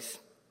grace.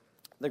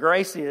 The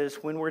grace is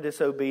when we're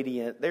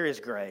disobedient, there is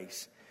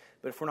grace.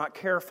 But if we're not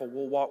careful,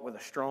 we'll walk with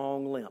a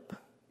strong limp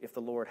if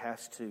the Lord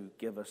has to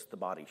give us the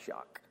body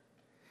shock.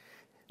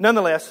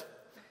 Nonetheless,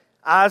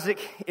 Isaac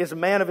is a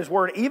man of his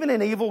word. Even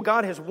in evil,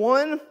 God has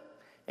won,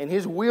 and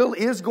his will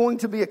is going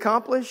to be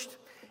accomplished.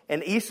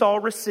 And Esau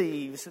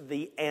receives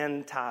the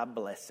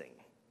anti-blessing.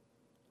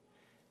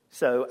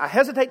 So I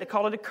hesitate to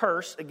call it a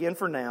curse again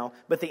for now,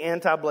 but the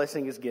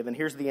anti-blessing is given.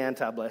 Here's the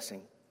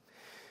anti-blessing.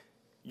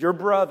 Your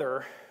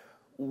brother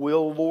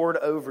will lord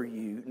over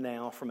you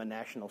now from a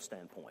national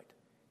standpoint.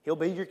 He'll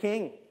be your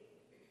king.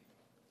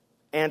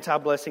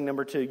 Anti-blessing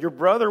number 2. Your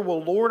brother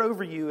will lord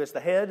over you as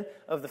the head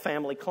of the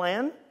family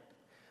clan.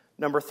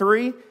 Number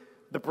 3,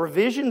 the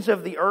provisions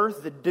of the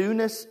earth, the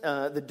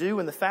dew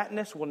and the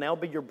fatness will now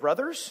be your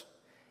brothers.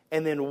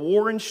 And then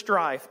war and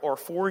strife are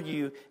for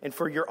you and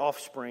for your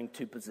offspring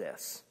to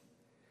possess.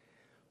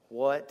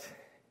 What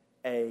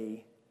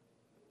a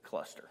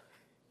cluster.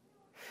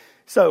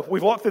 So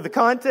we've walked through the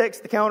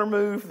context, the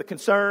countermove, the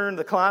concern,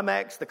 the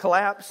climax, the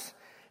collapse,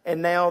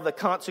 and now the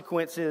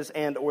consequences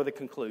and or the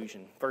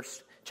conclusion.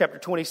 Chapter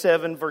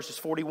 27, verses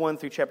 41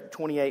 through chapter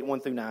 28, 1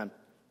 through 9.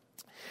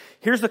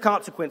 Here's the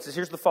consequences.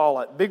 Here's the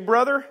fallout. Big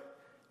brother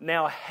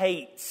now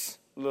hates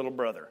little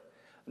brother.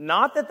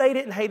 Not that they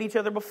didn't hate each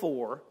other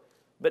before,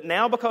 but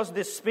now because of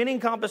this spinning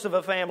compass of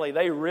a family,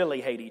 they really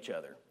hate each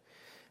other.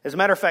 As a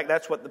matter of fact,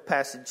 that's what the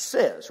passage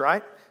says,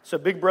 right? So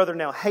big brother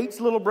now hates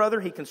little brother.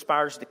 He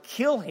conspires to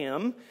kill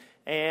him.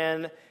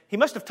 And he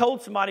must have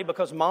told somebody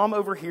because mom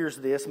overhears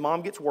this.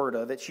 Mom gets word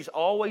of it. She's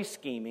always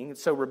scheming. And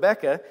so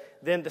Rebekah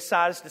then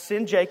decides to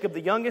send Jacob,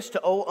 the youngest,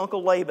 to old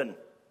Uncle Laban.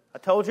 I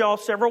told y'all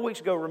several weeks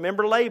ago,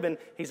 remember Laban.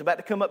 He's about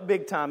to come up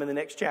big time in the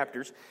next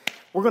chapters.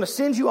 We're going to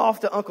send you off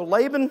to Uncle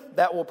Laban.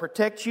 That will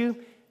protect you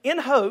in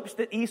hopes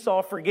that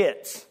Esau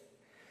forgets.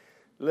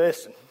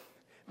 Listen,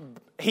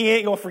 he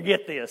ain't going to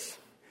forget this.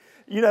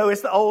 You know,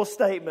 it's the old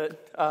statement,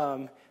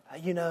 I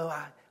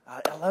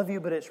love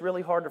you, but it's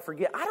really hard to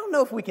forget. I don't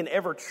know if we can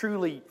ever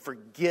truly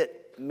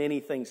forget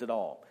many things at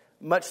all,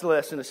 much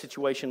less in a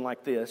situation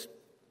like this.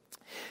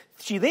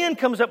 She then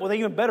comes up with an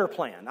even better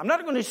plan. I'm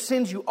not going to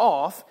send you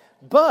off,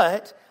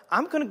 but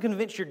I'm going to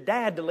convince your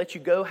dad to let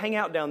you go hang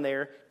out down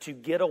there to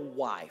get a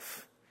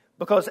wife.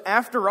 Because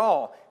after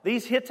all,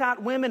 these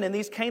Hittite women and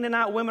these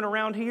Canaanite women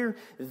around here,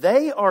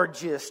 they are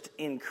just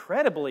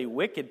incredibly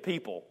wicked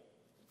people.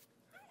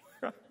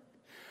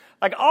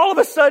 Like all of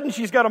a sudden,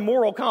 she's got a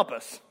moral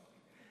compass.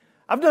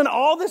 I've done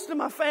all this to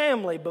my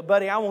family, but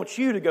buddy, I want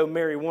you to go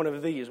marry one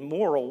of these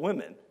moral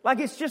women. Like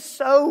it's just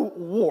so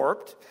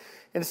warped.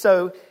 And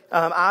so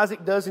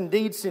Isaac does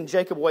indeed send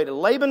Jacob away to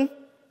Laban.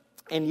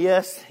 And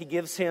yes, he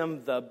gives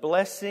him the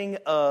blessing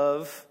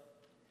of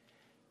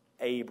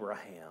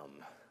Abraham.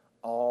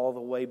 All the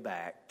way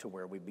back to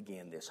where we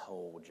began this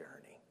whole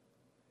journey.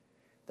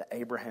 The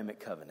Abrahamic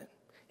covenant.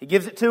 He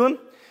gives it to him.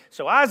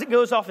 So Isaac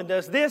goes off and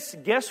does this.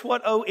 Guess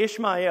what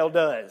Ishmael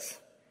does?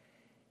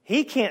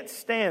 He can't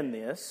stand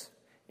this.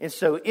 And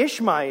so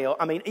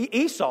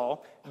Esau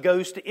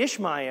goes to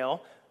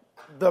Ishmael,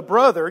 the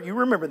brother. You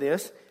remember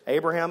this.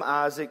 Abraham,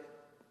 Isaac,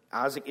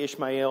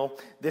 Ishmael.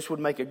 This would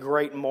make a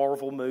great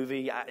Marvel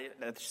movie. I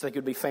just think it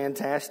would be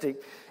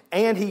fantastic.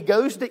 And he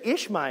goes to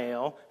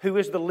Ishmael, who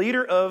is the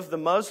leader of the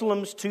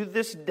Muslims to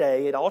this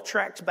day. It all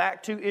tracks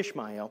back to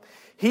Ishmael.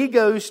 He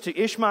goes to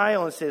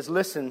Ishmael and says,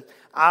 listen,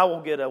 I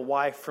will get a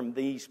wife from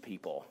these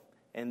people.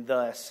 And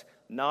thus,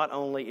 not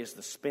only is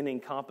the spinning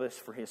compass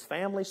for his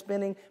family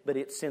spinning, but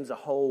it sends a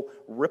whole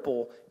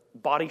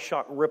body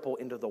shock ripple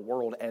into the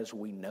world as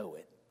we know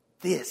it.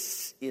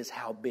 This is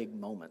how big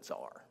moments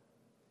are.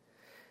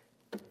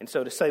 And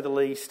so, to say the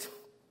least,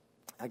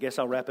 I guess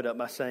I'll wrap it up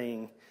by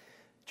saying,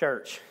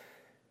 church,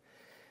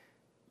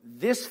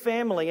 this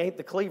family ain't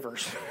the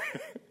Cleavers.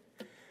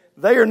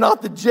 They are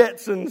not the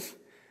Jetsons.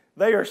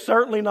 They are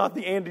certainly not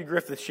the Andy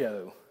Griffith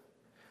Show.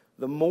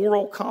 The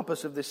moral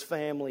compass of this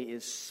family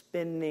is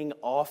spinning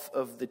off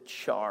of the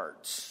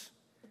charts.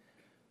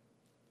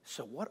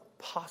 So what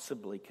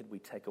possibly could we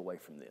take away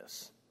from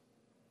this?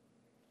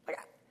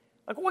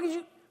 Like what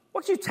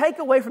could you take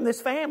away from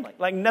this family?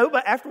 Like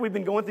nobody, after we've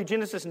been going through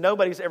Genesis,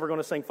 nobody's ever going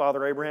to sing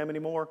Father Abraham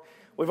anymore.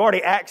 We've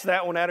already axed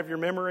that one out of your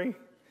memory.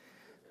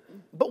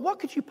 But what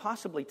could you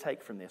possibly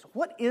take from this?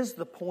 What is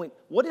the point?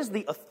 What is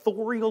the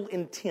authorial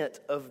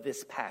intent of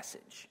this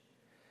passage?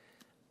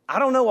 I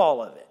don't know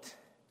all of it,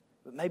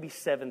 but maybe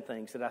 7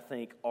 things that I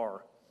think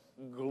are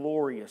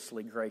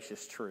gloriously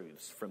gracious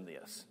truths from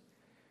this.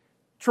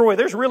 Troy,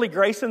 there's really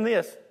grace in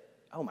this.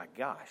 Oh my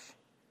gosh.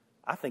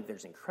 I think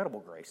there's incredible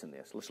grace in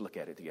this. Let's look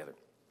at it together.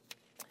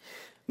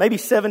 Maybe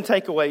 7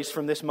 takeaways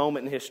from this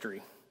moment in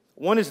history.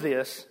 One is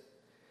this: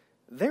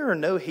 there are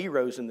no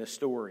heroes in this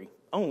story,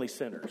 only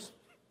sinners.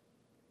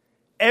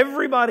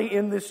 Everybody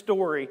in this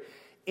story,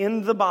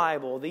 in the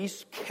Bible,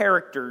 these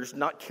characters,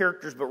 not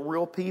characters but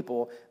real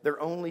people,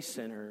 they're only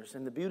sinners.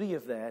 And the beauty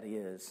of that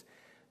is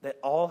that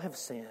all have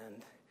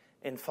sinned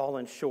and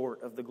fallen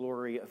short of the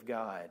glory of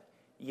God.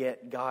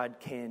 Yet God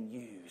can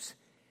use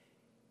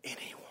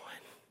anyone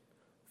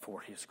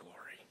for His glory.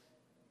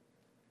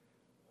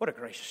 What a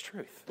gracious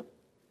truth.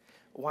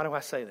 Why do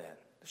I say that?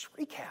 Let's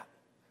recap.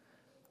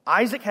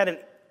 Isaac had an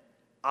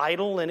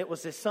idol, and it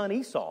was his son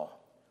Esau.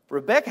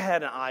 Rebekah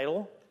had an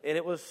idol, and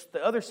it was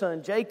the other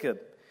son Jacob.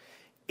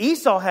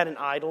 Esau had an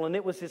idol, and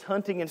it was his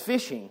hunting and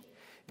fishing.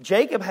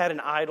 Jacob had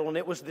an idol, and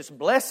it was this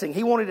blessing.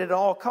 He wanted it at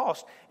all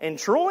costs. And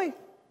Troy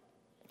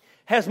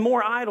has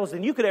more idols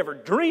than you could ever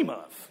dream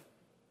of.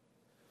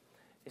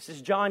 This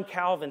is John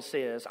Calvin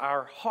says,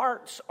 our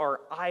hearts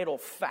are idol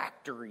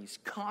factories,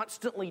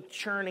 constantly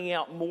churning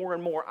out more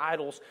and more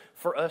idols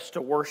for us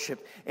to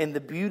worship. And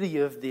the beauty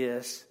of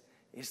this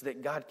is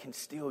that God can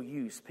still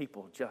use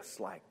people just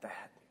like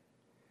that.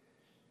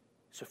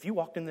 So if you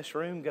walked in this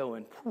room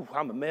going,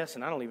 I'm a mess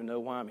and I don't even know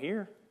why I'm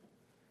here,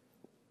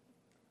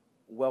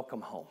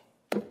 welcome home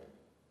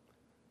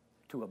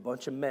to a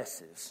bunch of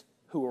messes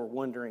who are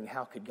wondering,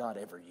 how could God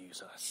ever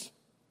use us?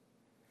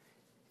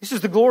 This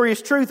is the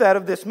glorious truth out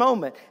of this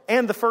moment.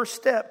 And the first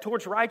step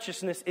towards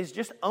righteousness is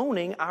just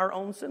owning our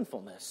own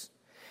sinfulness.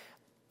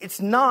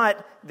 It's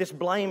not this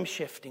blame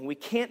shifting. We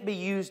can't be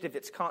used if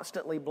it's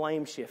constantly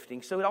blame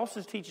shifting. So it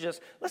also teaches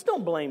us, let's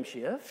don't blame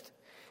shift.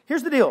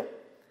 Here's the deal.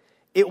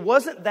 It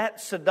wasn't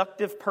that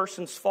seductive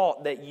person's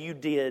fault that you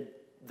did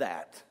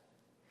that.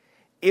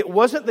 It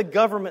wasn't the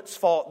government's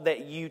fault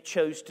that you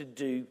chose to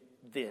do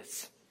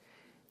this.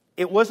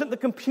 It wasn't the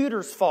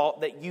computer's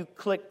fault that you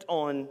clicked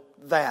on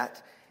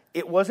that.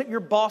 It wasn't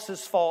your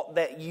boss's fault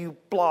that you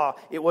blah.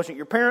 It wasn't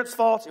your parents'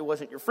 faults. It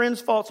wasn't your friends'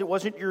 faults. It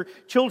wasn't your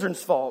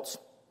children's faults.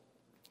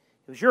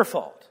 It was your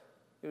fault.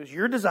 It was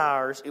your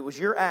desires. It was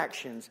your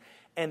actions.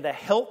 And the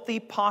healthy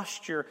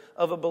posture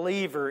of a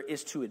believer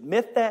is to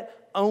admit that,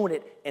 own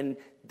it, and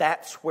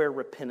that's where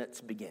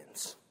repentance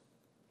begins.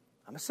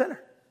 I'm a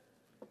sinner.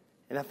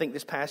 And I think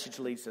this passage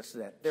leads us to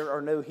that. There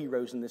are no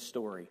heroes in this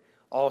story.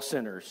 All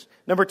sinners.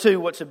 Number 2,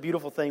 what's a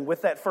beautiful thing?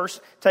 With that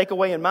first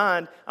takeaway in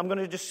mind, I'm going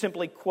to just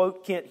simply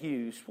quote Kent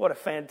Hughes. What a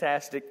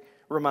fantastic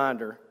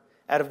reminder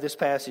out of this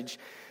passage.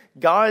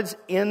 God's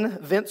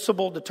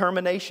invincible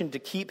determination to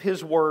keep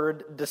His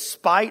word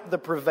despite the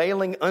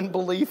prevailing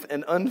unbelief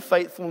and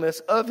unfaithfulness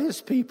of His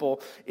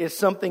people is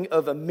something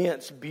of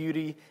immense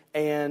beauty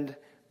and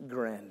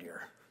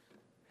grandeur.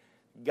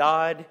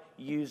 God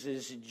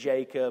uses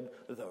Jacob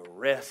the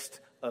rest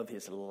of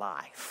his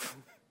life,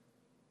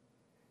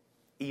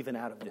 even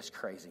out of this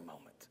crazy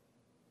moment.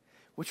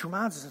 Which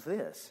reminds us of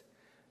this.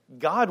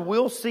 God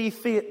will see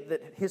fit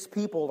that His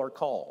people are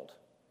called.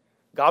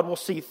 God will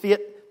see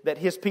fit that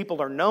His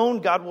people are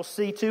known. God will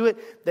see to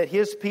it that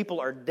His people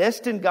are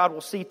destined. God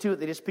will see to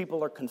it that His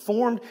people are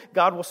conformed.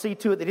 God will see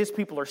to it that His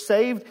people are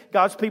saved.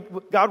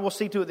 God will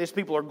see to it that His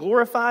people are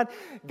glorified.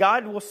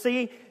 God will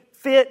see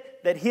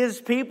fit that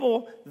His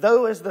people,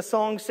 though as the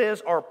song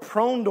says, are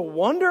prone to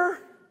wonder,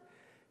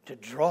 to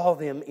draw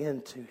them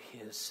into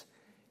His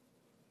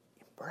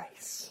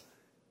embrace.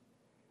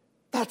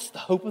 That's the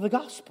hope of the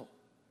gospel.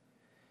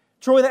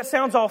 Troy, that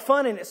sounds all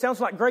fun and it sounds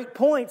like great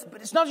points,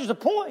 but it's not just a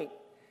point.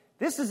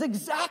 This is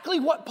exactly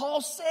what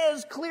Paul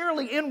says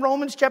clearly in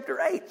Romans chapter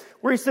 8,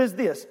 where he says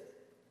this,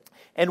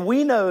 "And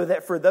we know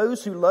that for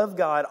those who love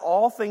God,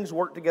 all things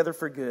work together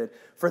for good,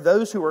 for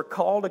those who are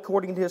called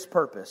according to His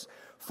purpose.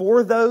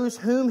 For those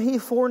whom He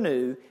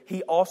foreknew,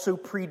 He also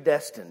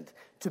predestined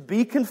to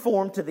be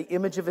conformed to the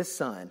image of His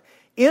Son,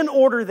 in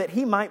order that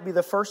He might be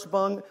the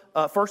firstborn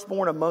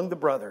among the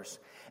brothers.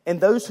 And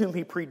those whom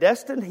He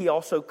predestined, He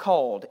also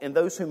called. And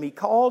those whom He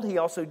called, He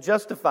also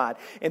justified.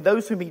 And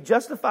those whom He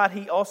justified,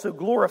 He also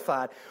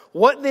glorified.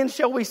 What then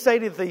shall we say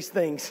to these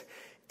things?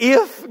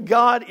 If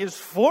God is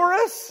for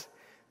us,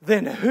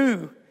 then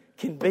who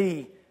can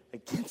be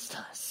against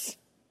us?"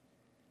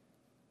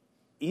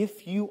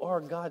 If you are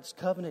God's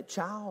covenant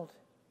child,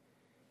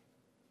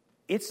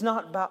 it's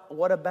not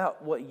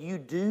about what you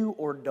do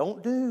or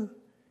don't do.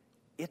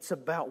 It's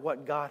about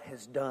what God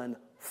has done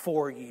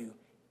for you,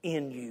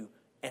 in you,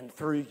 and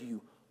through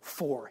you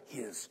for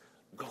His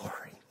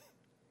glory.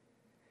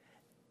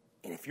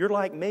 And if you're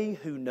like me,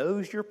 who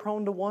knows you're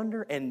prone to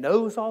wonder and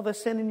knows all the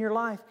sin in your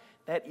life,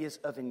 that is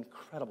of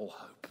incredible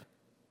hope.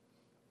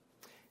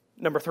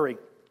 Number 3,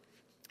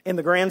 in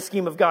the grand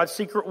scheme of God's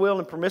secret will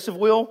and permissive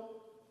will,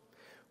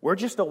 we're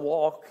just a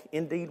walk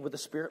indeed with a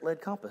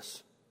Spirit-led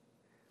compass.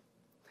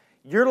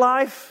 Your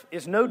life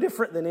is no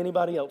different than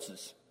anybody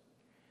else's.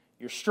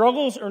 Your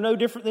struggles are no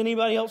different than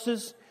anybody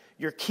else's.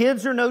 Your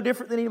kids are no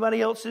different than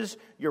anybody else's.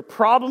 Your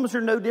problems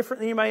are no different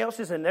than anybody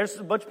else's. And there's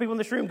a bunch of people in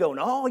this room going,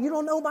 "Oh, you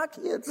don't know my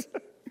kids."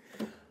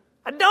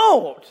 I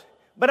don't.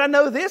 But I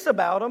know this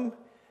about them.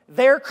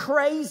 They're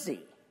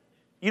crazy.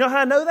 You know how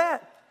I know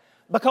that?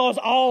 Because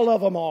all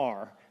of them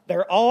are.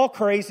 They're all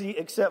crazy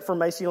except for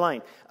Macy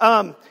Lane.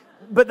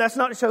 But that's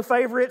not to show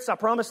favorites. I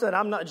promise that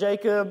I'm not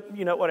Jacob,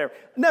 whatever.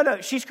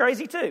 No, she's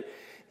crazy too.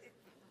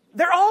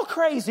 They're all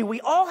crazy.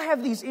 We all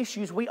have these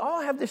issues. We all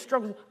have this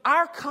struggle.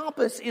 Our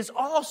compass is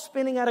all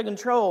spinning out of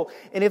control.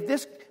 And if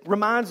this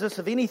reminds us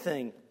of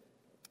anything,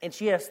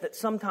 it's yes, that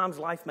sometimes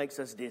life makes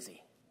us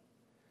dizzy.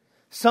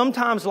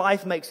 Sometimes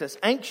life makes us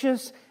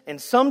anxious, and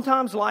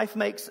sometimes life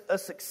makes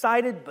us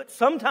excited, but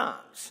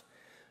sometimes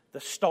the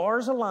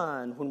stars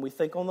align when we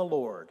think on the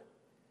Lord,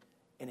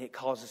 and it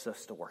causes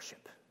us to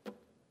worship.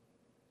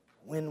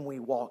 When we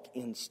walk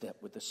in step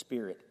with the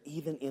Spirit,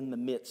 even in the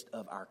midst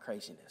of our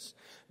craziness.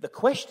 The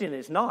question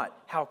is not,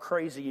 how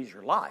crazy is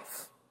your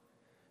life?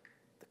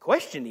 The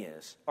question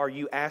is, are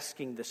you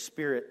asking the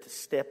Spirit to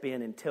step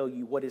in and tell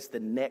you what is the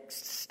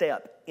next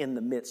step in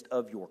the midst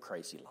of your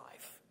crazy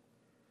life?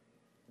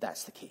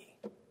 That's the key.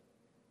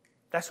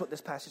 That's what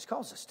this passage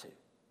calls us to.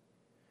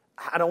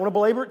 I don't want to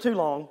belabor it too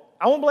long.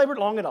 I won't belabor it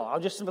long at all. I'll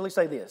just simply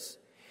say this.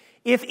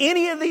 If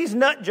any of these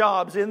nut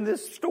jobs in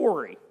this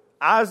story,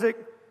 Isaac,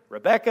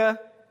 Rebekah,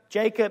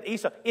 Jacob,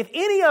 Esau, if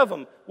any of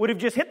them would have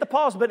just hit the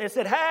pause button and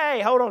said, "Hey,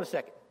 hold on a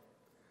second.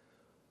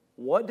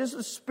 What does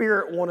the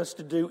Spirit want us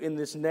to do in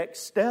this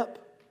next step?"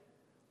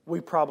 We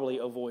probably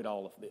avoid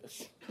all of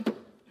this.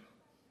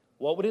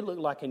 What would it look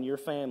like in your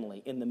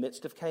family in the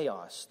midst of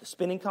chaos? The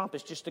spinning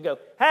compass just to go,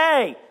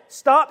 "Hey,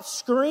 stop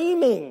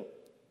screaming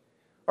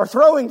or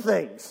throwing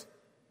things."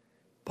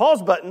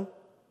 Pause button.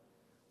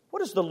 What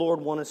does the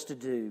Lord want us to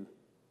do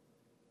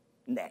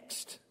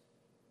next?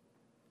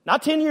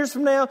 Not 10 years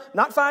from now,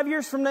 not 5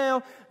 years from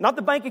now, not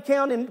the bank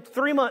account in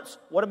 3 months.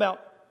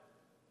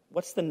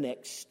 What's the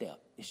next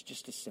step? It's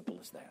just as simple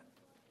as that.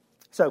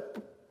 So,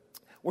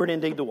 we're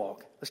indeed to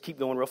walk. Let's keep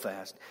going real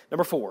fast.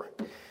 Number 4,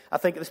 I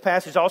think this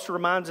passage also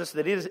reminds us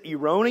that it is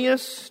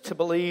erroneous to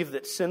believe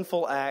that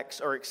sinful acts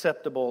are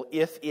acceptable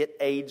if it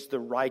aids the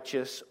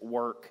righteous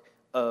work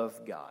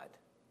of God.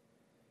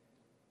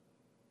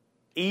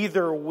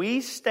 Either we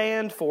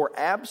stand for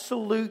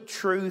absolute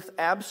truth,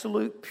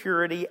 absolute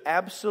purity,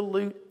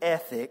 absolute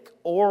ethic,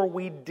 or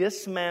we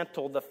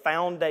dismantle the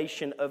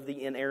foundation of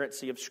the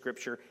inerrancy of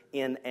Scripture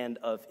in and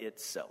of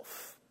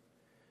itself.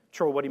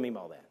 Troy, what do you mean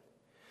by all that?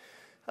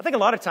 I think a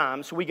lot of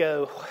times we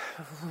go,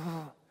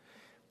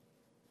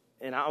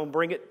 and I'll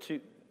bring it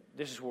to,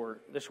 this is where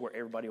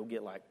everybody will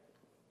get like,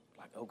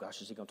 "Oh gosh,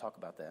 is he going to talk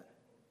about that?"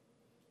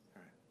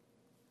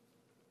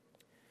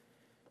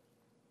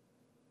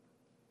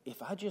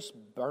 If I just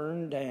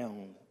burn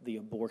down the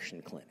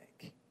abortion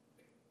clinic,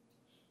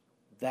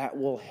 that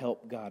will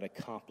help God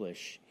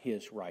accomplish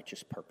His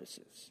righteous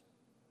purposes.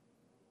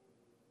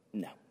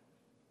 No.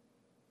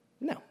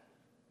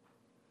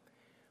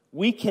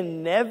 We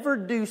can never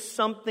do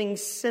something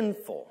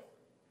sinful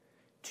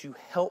to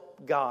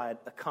help God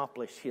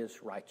accomplish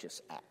His righteous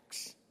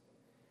acts.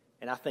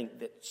 And I think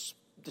that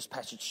this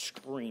passage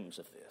screams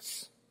of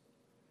this.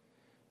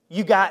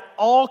 You got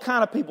all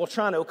kind of people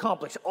trying to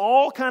accomplish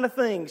all kind of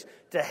things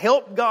to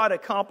help God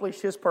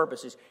accomplish His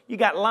purposes. You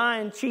got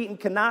lying, cheating,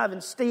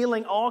 conniving,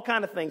 stealing, all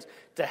kind of things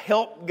to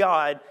help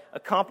God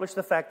accomplish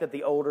the fact that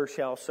the older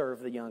shall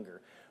serve the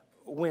younger.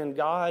 When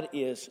God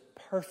is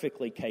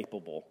perfectly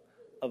capable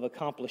of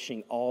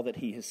accomplishing all that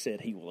He has said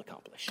He will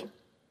accomplish.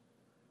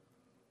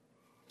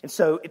 And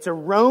so it's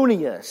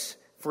erroneous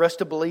for us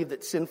to believe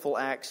that sinful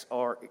acts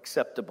are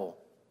acceptable.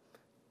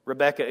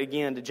 Rebekah,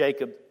 again, to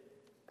Jacob,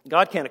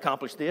 God can't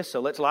accomplish this, so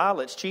let's lie,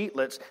 let's cheat,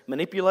 let's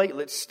manipulate,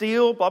 let's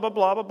steal, blah, blah,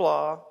 blah, blah,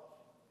 blah.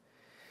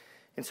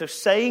 And so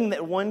saying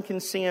that one can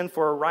sin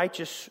for a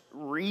righteous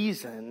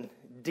reason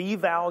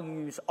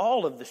devalues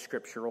all of the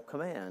scriptural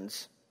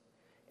commands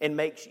and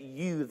makes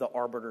you the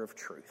arbiter of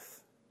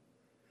truth.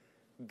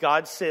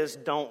 God says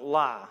don't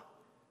lie,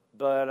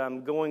 but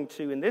I'm going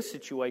to, in this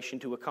situation,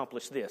 to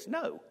accomplish this.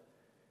 No.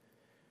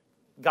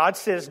 God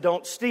says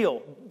don't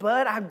steal,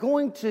 but I'm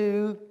going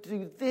to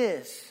do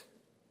this.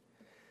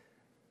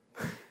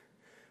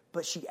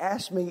 But she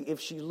asked me if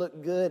she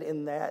looked good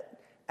in that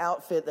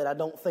outfit that I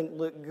don't think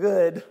looked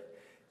good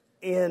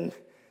in,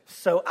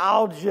 so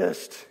I'll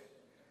just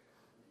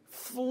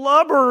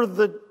flubber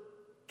the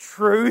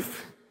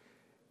truth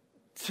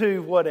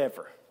to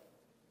whatever.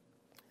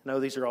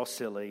 No, these are all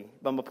silly,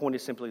 but my point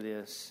is simply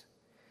this.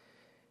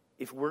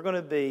 If we're going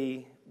to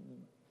be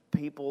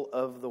people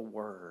of the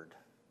Word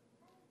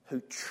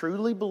who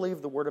truly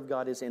believe the Word of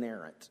God is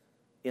inerrant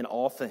in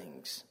all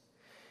things,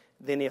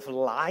 then if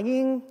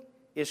lying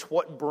is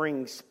what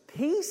brings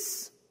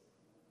peace,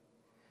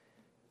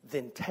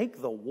 then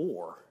take the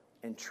war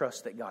and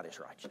trust that God is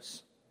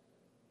righteous.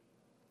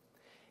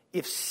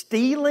 If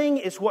stealing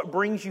is what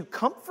brings you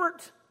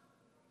comfort,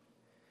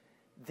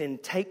 then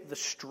take the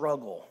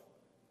struggle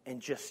and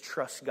just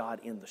trust God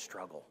in the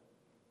struggle.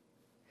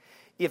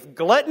 If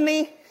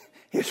gluttony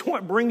is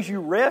what brings you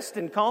rest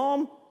and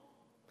calm,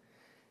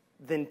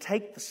 then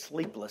take the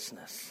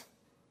sleeplessness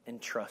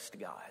and trust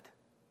God.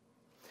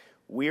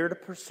 We're to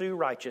pursue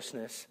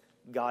righteousness.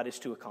 God is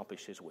to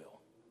accomplish His will.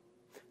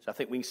 So I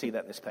think we can see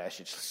that in this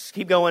passage. Let's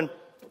keep going.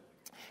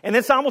 And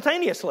then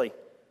simultaneously,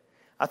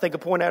 I think a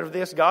point out of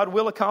this, God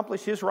will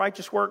accomplish His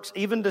righteous works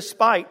even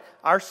despite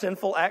our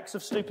sinful acts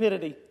of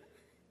stupidity.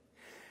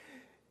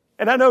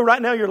 And I know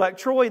right now you're like,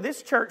 Troy,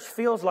 this church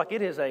feels like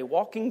it is a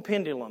walking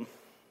pendulum.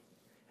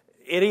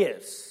 It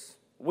is.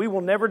 We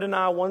will never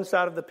deny one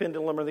side of the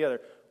pendulum or the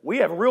other. We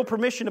have real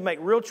permission to make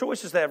real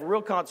choices that have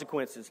real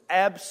consequences.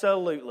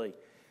 Absolutely.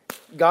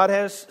 God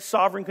has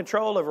sovereign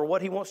control over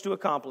what He wants to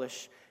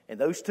accomplish, and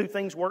those two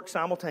things work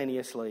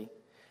simultaneously.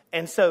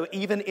 And so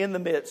even in the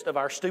midst of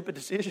our stupid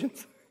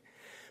decisions,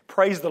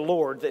 praise the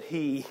Lord that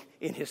He,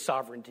 in His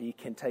sovereignty,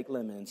 can take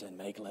lemons and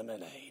make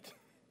lemonade.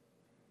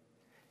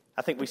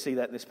 I think we see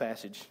that in this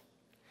passage.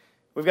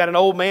 We've got an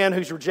old man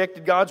who's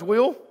rejected God's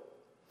will.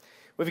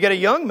 We've got a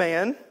young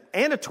man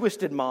and a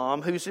twisted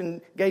mom who's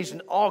engaged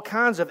in all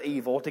kinds of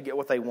evil to get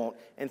what they want.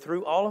 And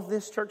through all of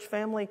this, church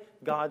family,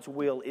 God's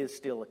will is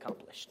still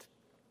accomplished.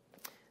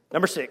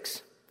 Number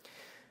 6,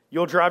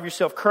 you'll drive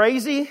yourself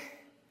crazy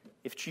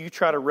if you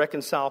try to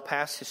reconcile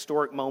past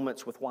historic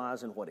moments with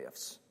whys and what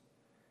ifs.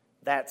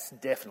 That's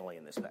definitely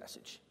in this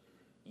passage.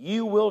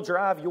 You will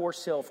drive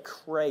yourself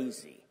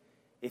crazy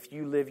if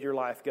you live your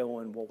life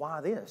going, well, why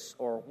this?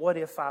 Or what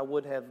if I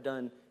would have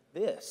done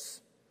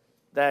this?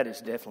 That is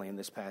definitely in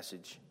this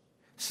passage.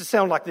 It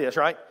sounds like this,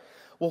 right?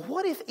 Well,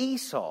 what if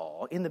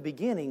Esau in the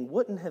beginning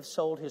wouldn't have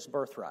sold his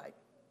birthright?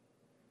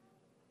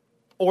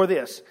 Or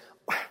this,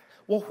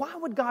 well, why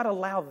would God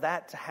allow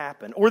that to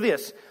happen? Or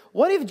this,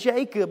 what if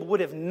Jacob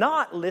would have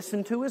not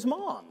listened to his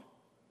mom?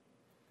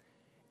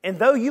 And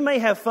though you may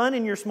have fun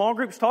in your small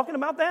groups talking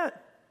about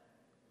that,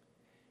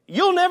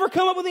 you'll never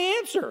come up with the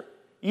answer.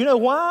 You know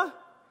why?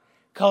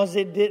 Because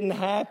it didn't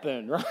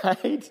happen,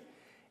 right?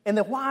 And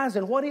the whys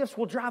and what ifs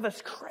will drive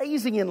us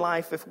crazy in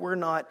life if we're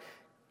not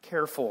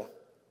careful.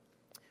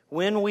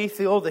 When we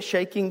feel the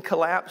shaking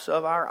collapse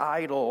of our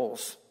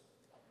idols,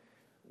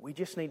 we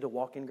just need to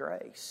walk in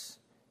grace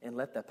and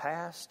let the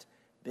past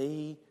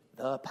be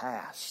the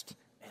past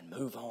and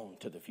move on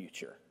to the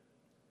future.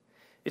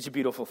 It's a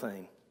beautiful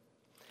thing.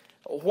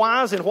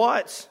 Whys and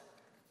whats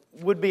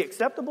would be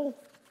acceptable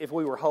if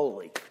we were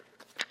holy.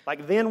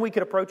 Like then we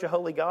could approach a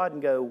holy God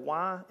and go,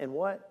 why and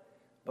what?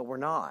 But we're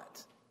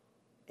not.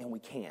 And we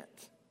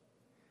can't.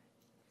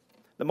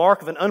 The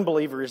mark of an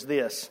unbeliever is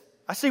this.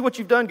 I see what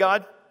you've done,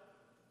 God,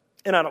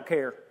 and I don't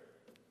care.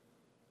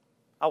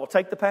 I will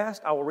take the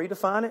past, I will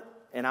redefine it,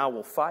 and I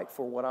will fight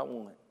for what I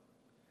want.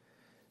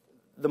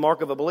 The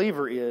mark of a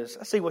believer is,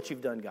 I see what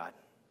you've done, God,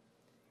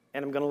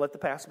 and I'm going to let the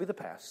past be the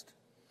past.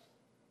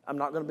 I'm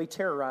not going to be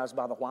terrorized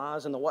by the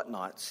whys and the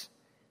whatnots.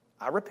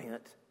 I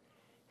repent.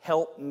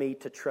 Help me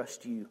to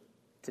trust you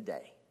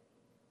today.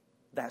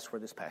 That's where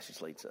this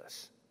passage leads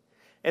us.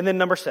 And then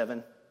number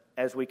 7,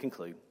 as we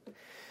conclude,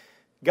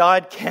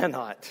 God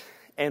cannot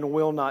and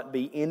will not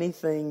be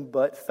anything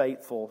but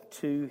faithful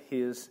to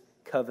His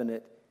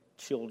covenant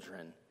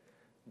children,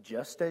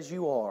 just as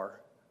you are,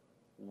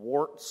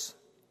 warts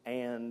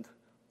and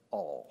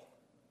all.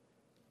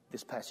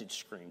 This passage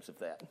screams of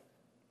that.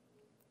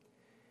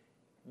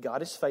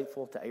 God is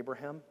faithful to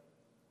Abraham,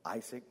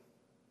 Isaac,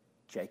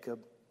 Jacob,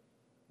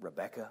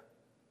 Rebekah,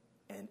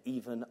 and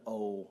even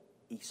old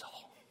Esau.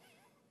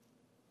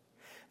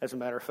 As a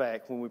matter of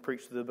fact, when we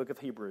preach through the book of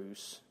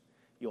Hebrews,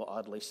 you'll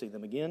oddly see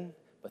them again,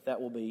 but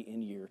that will be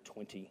in year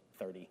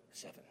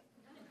 2037.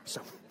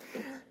 So,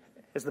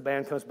 as the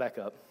band comes back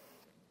up,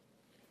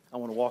 I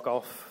want to walk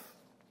off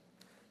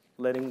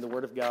letting the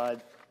Word of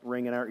God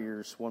ring in our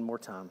ears one more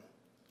time.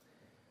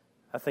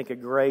 I think a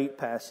great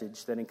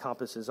passage that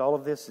encompasses all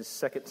of this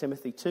is 2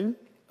 Timothy 2,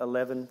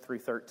 11 through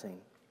 13.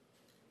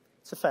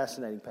 It's a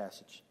fascinating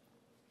passage.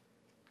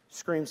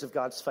 Screams of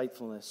God's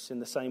faithfulness in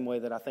the same way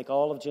that I think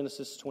all of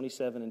Genesis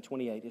 27 and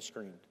 28 is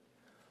screamed.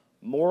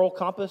 Moral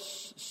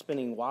compass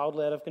spinning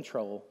wildly out of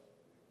control.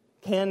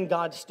 Can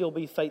God still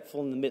be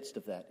faithful in the midst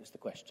of that is the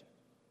question.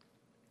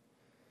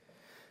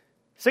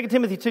 2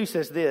 Timothy 2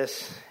 says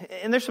this,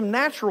 and there's some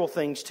natural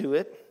things to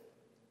it,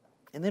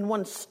 and then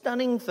one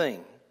stunning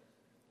thing.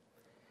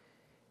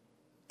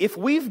 If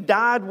we've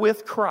died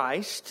with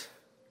Christ,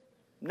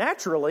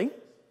 naturally,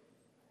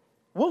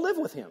 we'll live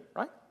with Him,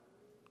 right?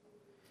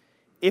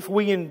 If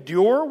we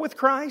endure with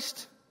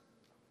Christ,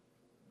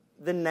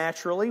 then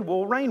naturally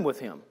we'll reign with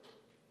Him.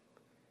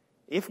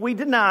 If we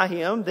deny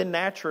Him, then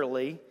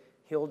naturally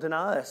He'll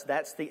deny us.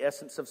 That's the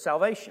essence of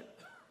salvation.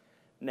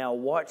 Now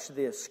watch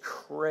this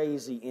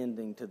crazy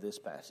ending to this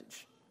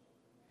passage.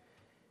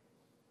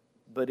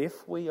 But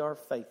if we are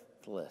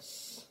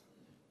faithless,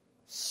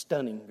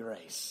 stunning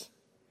grace,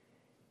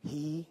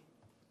 He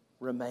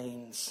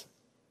remains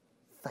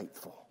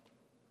faithful,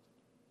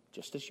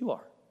 just as you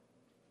are.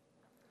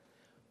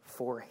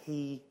 For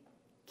He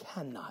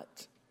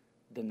cannot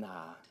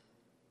deny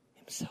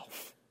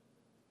Himself.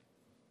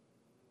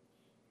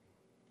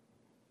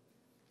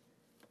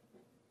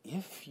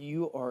 If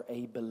you are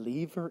a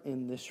believer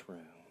in this room,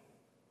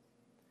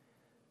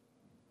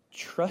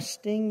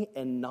 trusting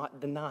and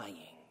not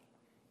denying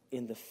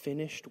in the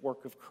finished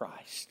work of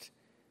Christ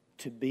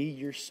to be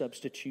your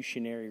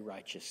substitutionary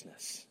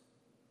righteousness,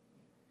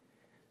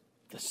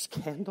 the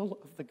scandal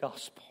of the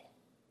gospel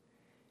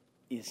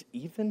is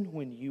even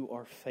when you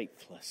are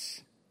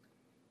faithless,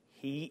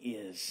 He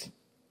is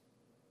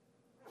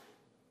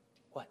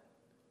what?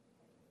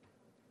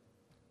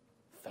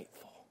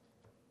 Faithful.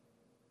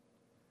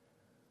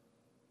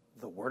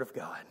 The Word of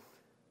God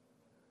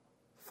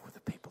for the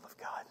people of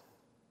God.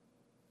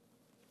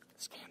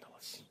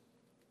 Scandalous.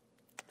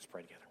 Let's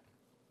pray together.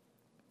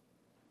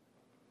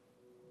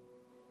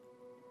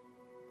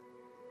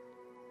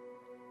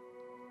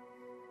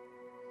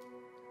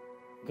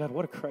 God,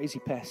 what a crazy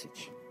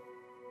passage.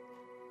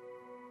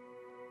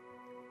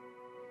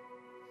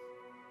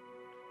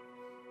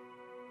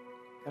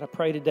 God, I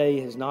pray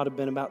today has not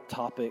been about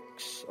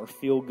topics or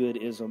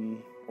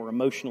feel-good-ism or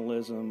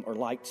emotionalism or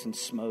lights and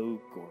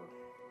smoke or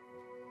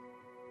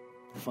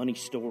funny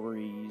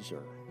stories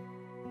or...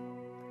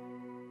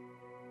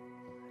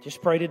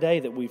 Just pray today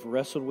that we've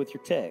wrestled with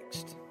your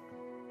text,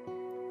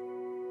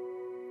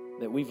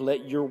 that we've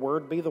let your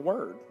word be the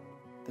word,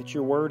 that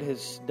your word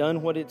has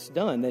done what it's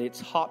done, that it's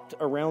hopped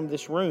around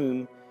this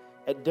room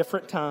at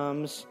different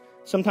times,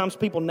 sometimes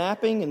people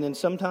napping and then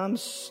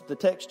sometimes the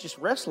text just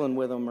wrestling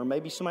with them, or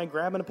maybe somebody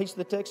grabbing a piece of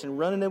the text and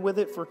running it with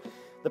it for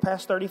the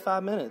past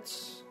 35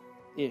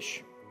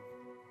 minutes-ish.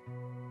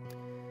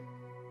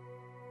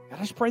 God,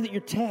 I just pray that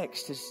your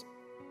text is,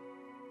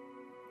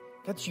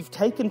 God, that you've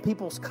taken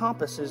people's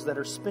compasses that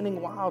are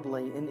spinning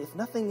wildly, and if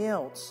nothing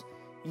else,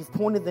 you've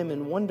pointed them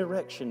in one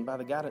direction by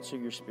the guidance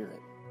of your Spirit.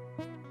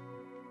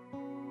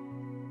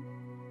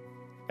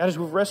 God, as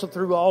we've wrestled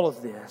through all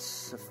of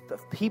this,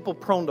 of people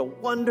prone to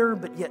wonder,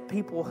 but yet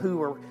people who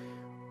are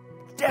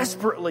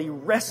desperately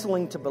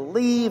wrestling to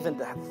believe and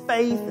to have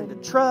faith and to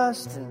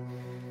trust,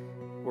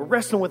 and we're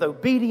wrestling with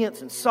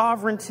obedience and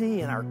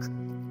sovereignty and our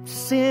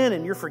sin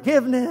and your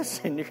forgiveness.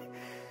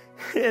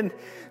 And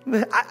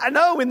I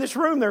know in this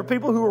room there are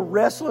people who are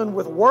wrestling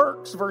with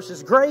works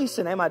versus grace,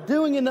 and am I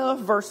doing enough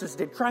versus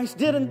did Christ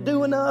didn't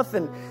do enough,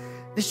 and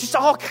there's just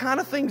all kind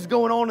of things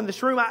going on in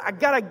this room. I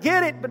gotta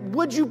get it, but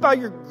would you by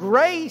your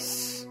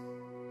grace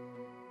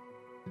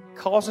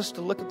cause us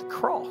to look at the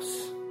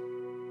cross,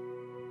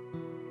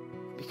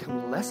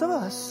 become less of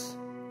us,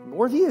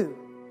 more of you,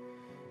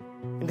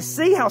 and to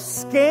see how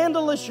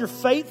scandalous your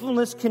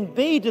faithfulness can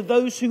be to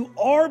those who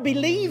are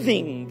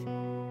believing.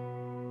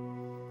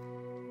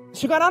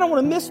 So God, I don't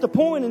want to miss the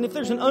point, and if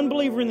there's an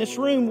unbeliever in this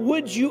room,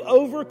 would you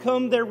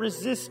overcome their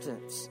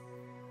resistance?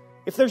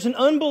 If there's an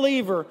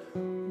unbeliever,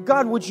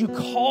 God, would you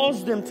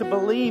cause them to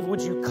believe?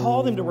 Would you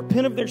call them to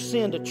repent of their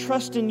sin, to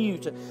trust in you,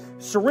 to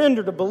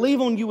surrender, to believe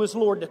on you as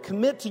Lord, to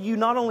commit to you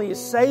not only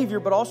as Savior,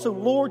 but also,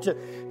 Lord,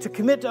 to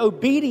commit to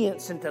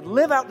obedience and to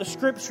live out the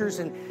Scriptures.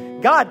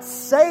 And God,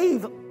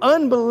 save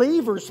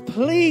unbelievers,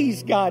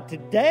 please, God,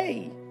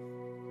 today.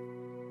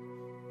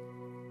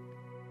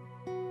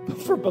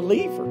 But for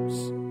believers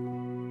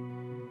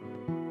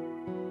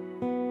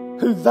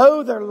who,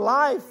 though their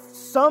life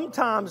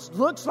sometimes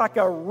looks like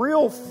a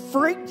real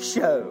freak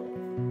show,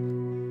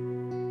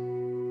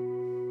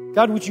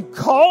 God, would you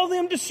call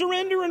them to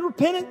surrender and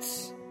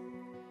repentance?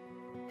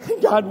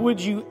 God, would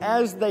you,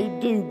 as they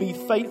do, be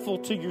faithful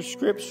to your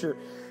Scripture,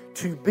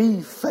 to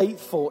be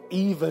faithful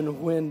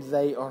even when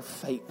they are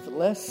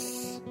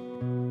faithless?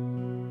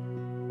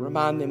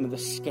 Remind them of the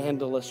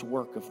scandalous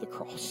work of the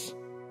cross,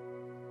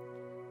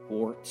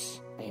 warts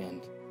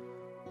and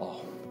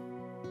all.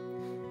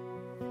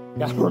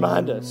 God,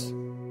 remind us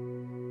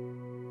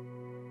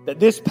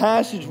that this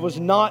passage was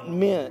not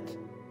meant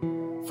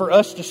for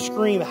us to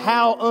scream,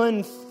 how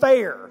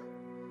unfair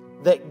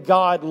that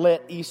God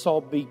let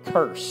Esau be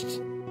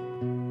cursed,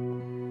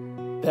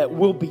 that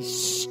we'll be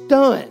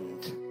stunned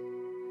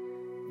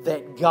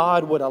that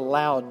God would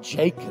allow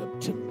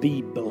Jacob to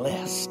be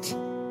blessed,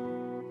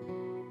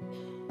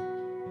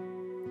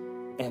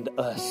 and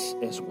us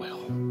as well.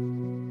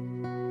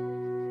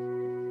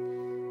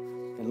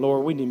 And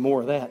Lord, we need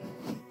more of that.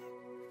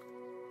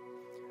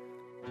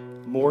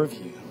 More of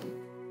you,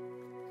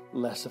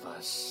 less of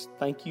us.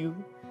 Thank you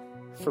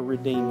for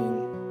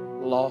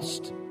redeeming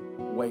lost,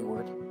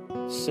 wayward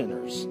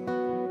sinners,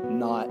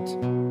 not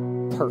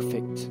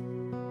perfect,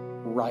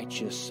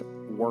 righteous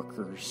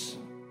workers,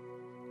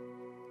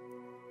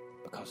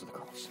 because of the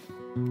cross.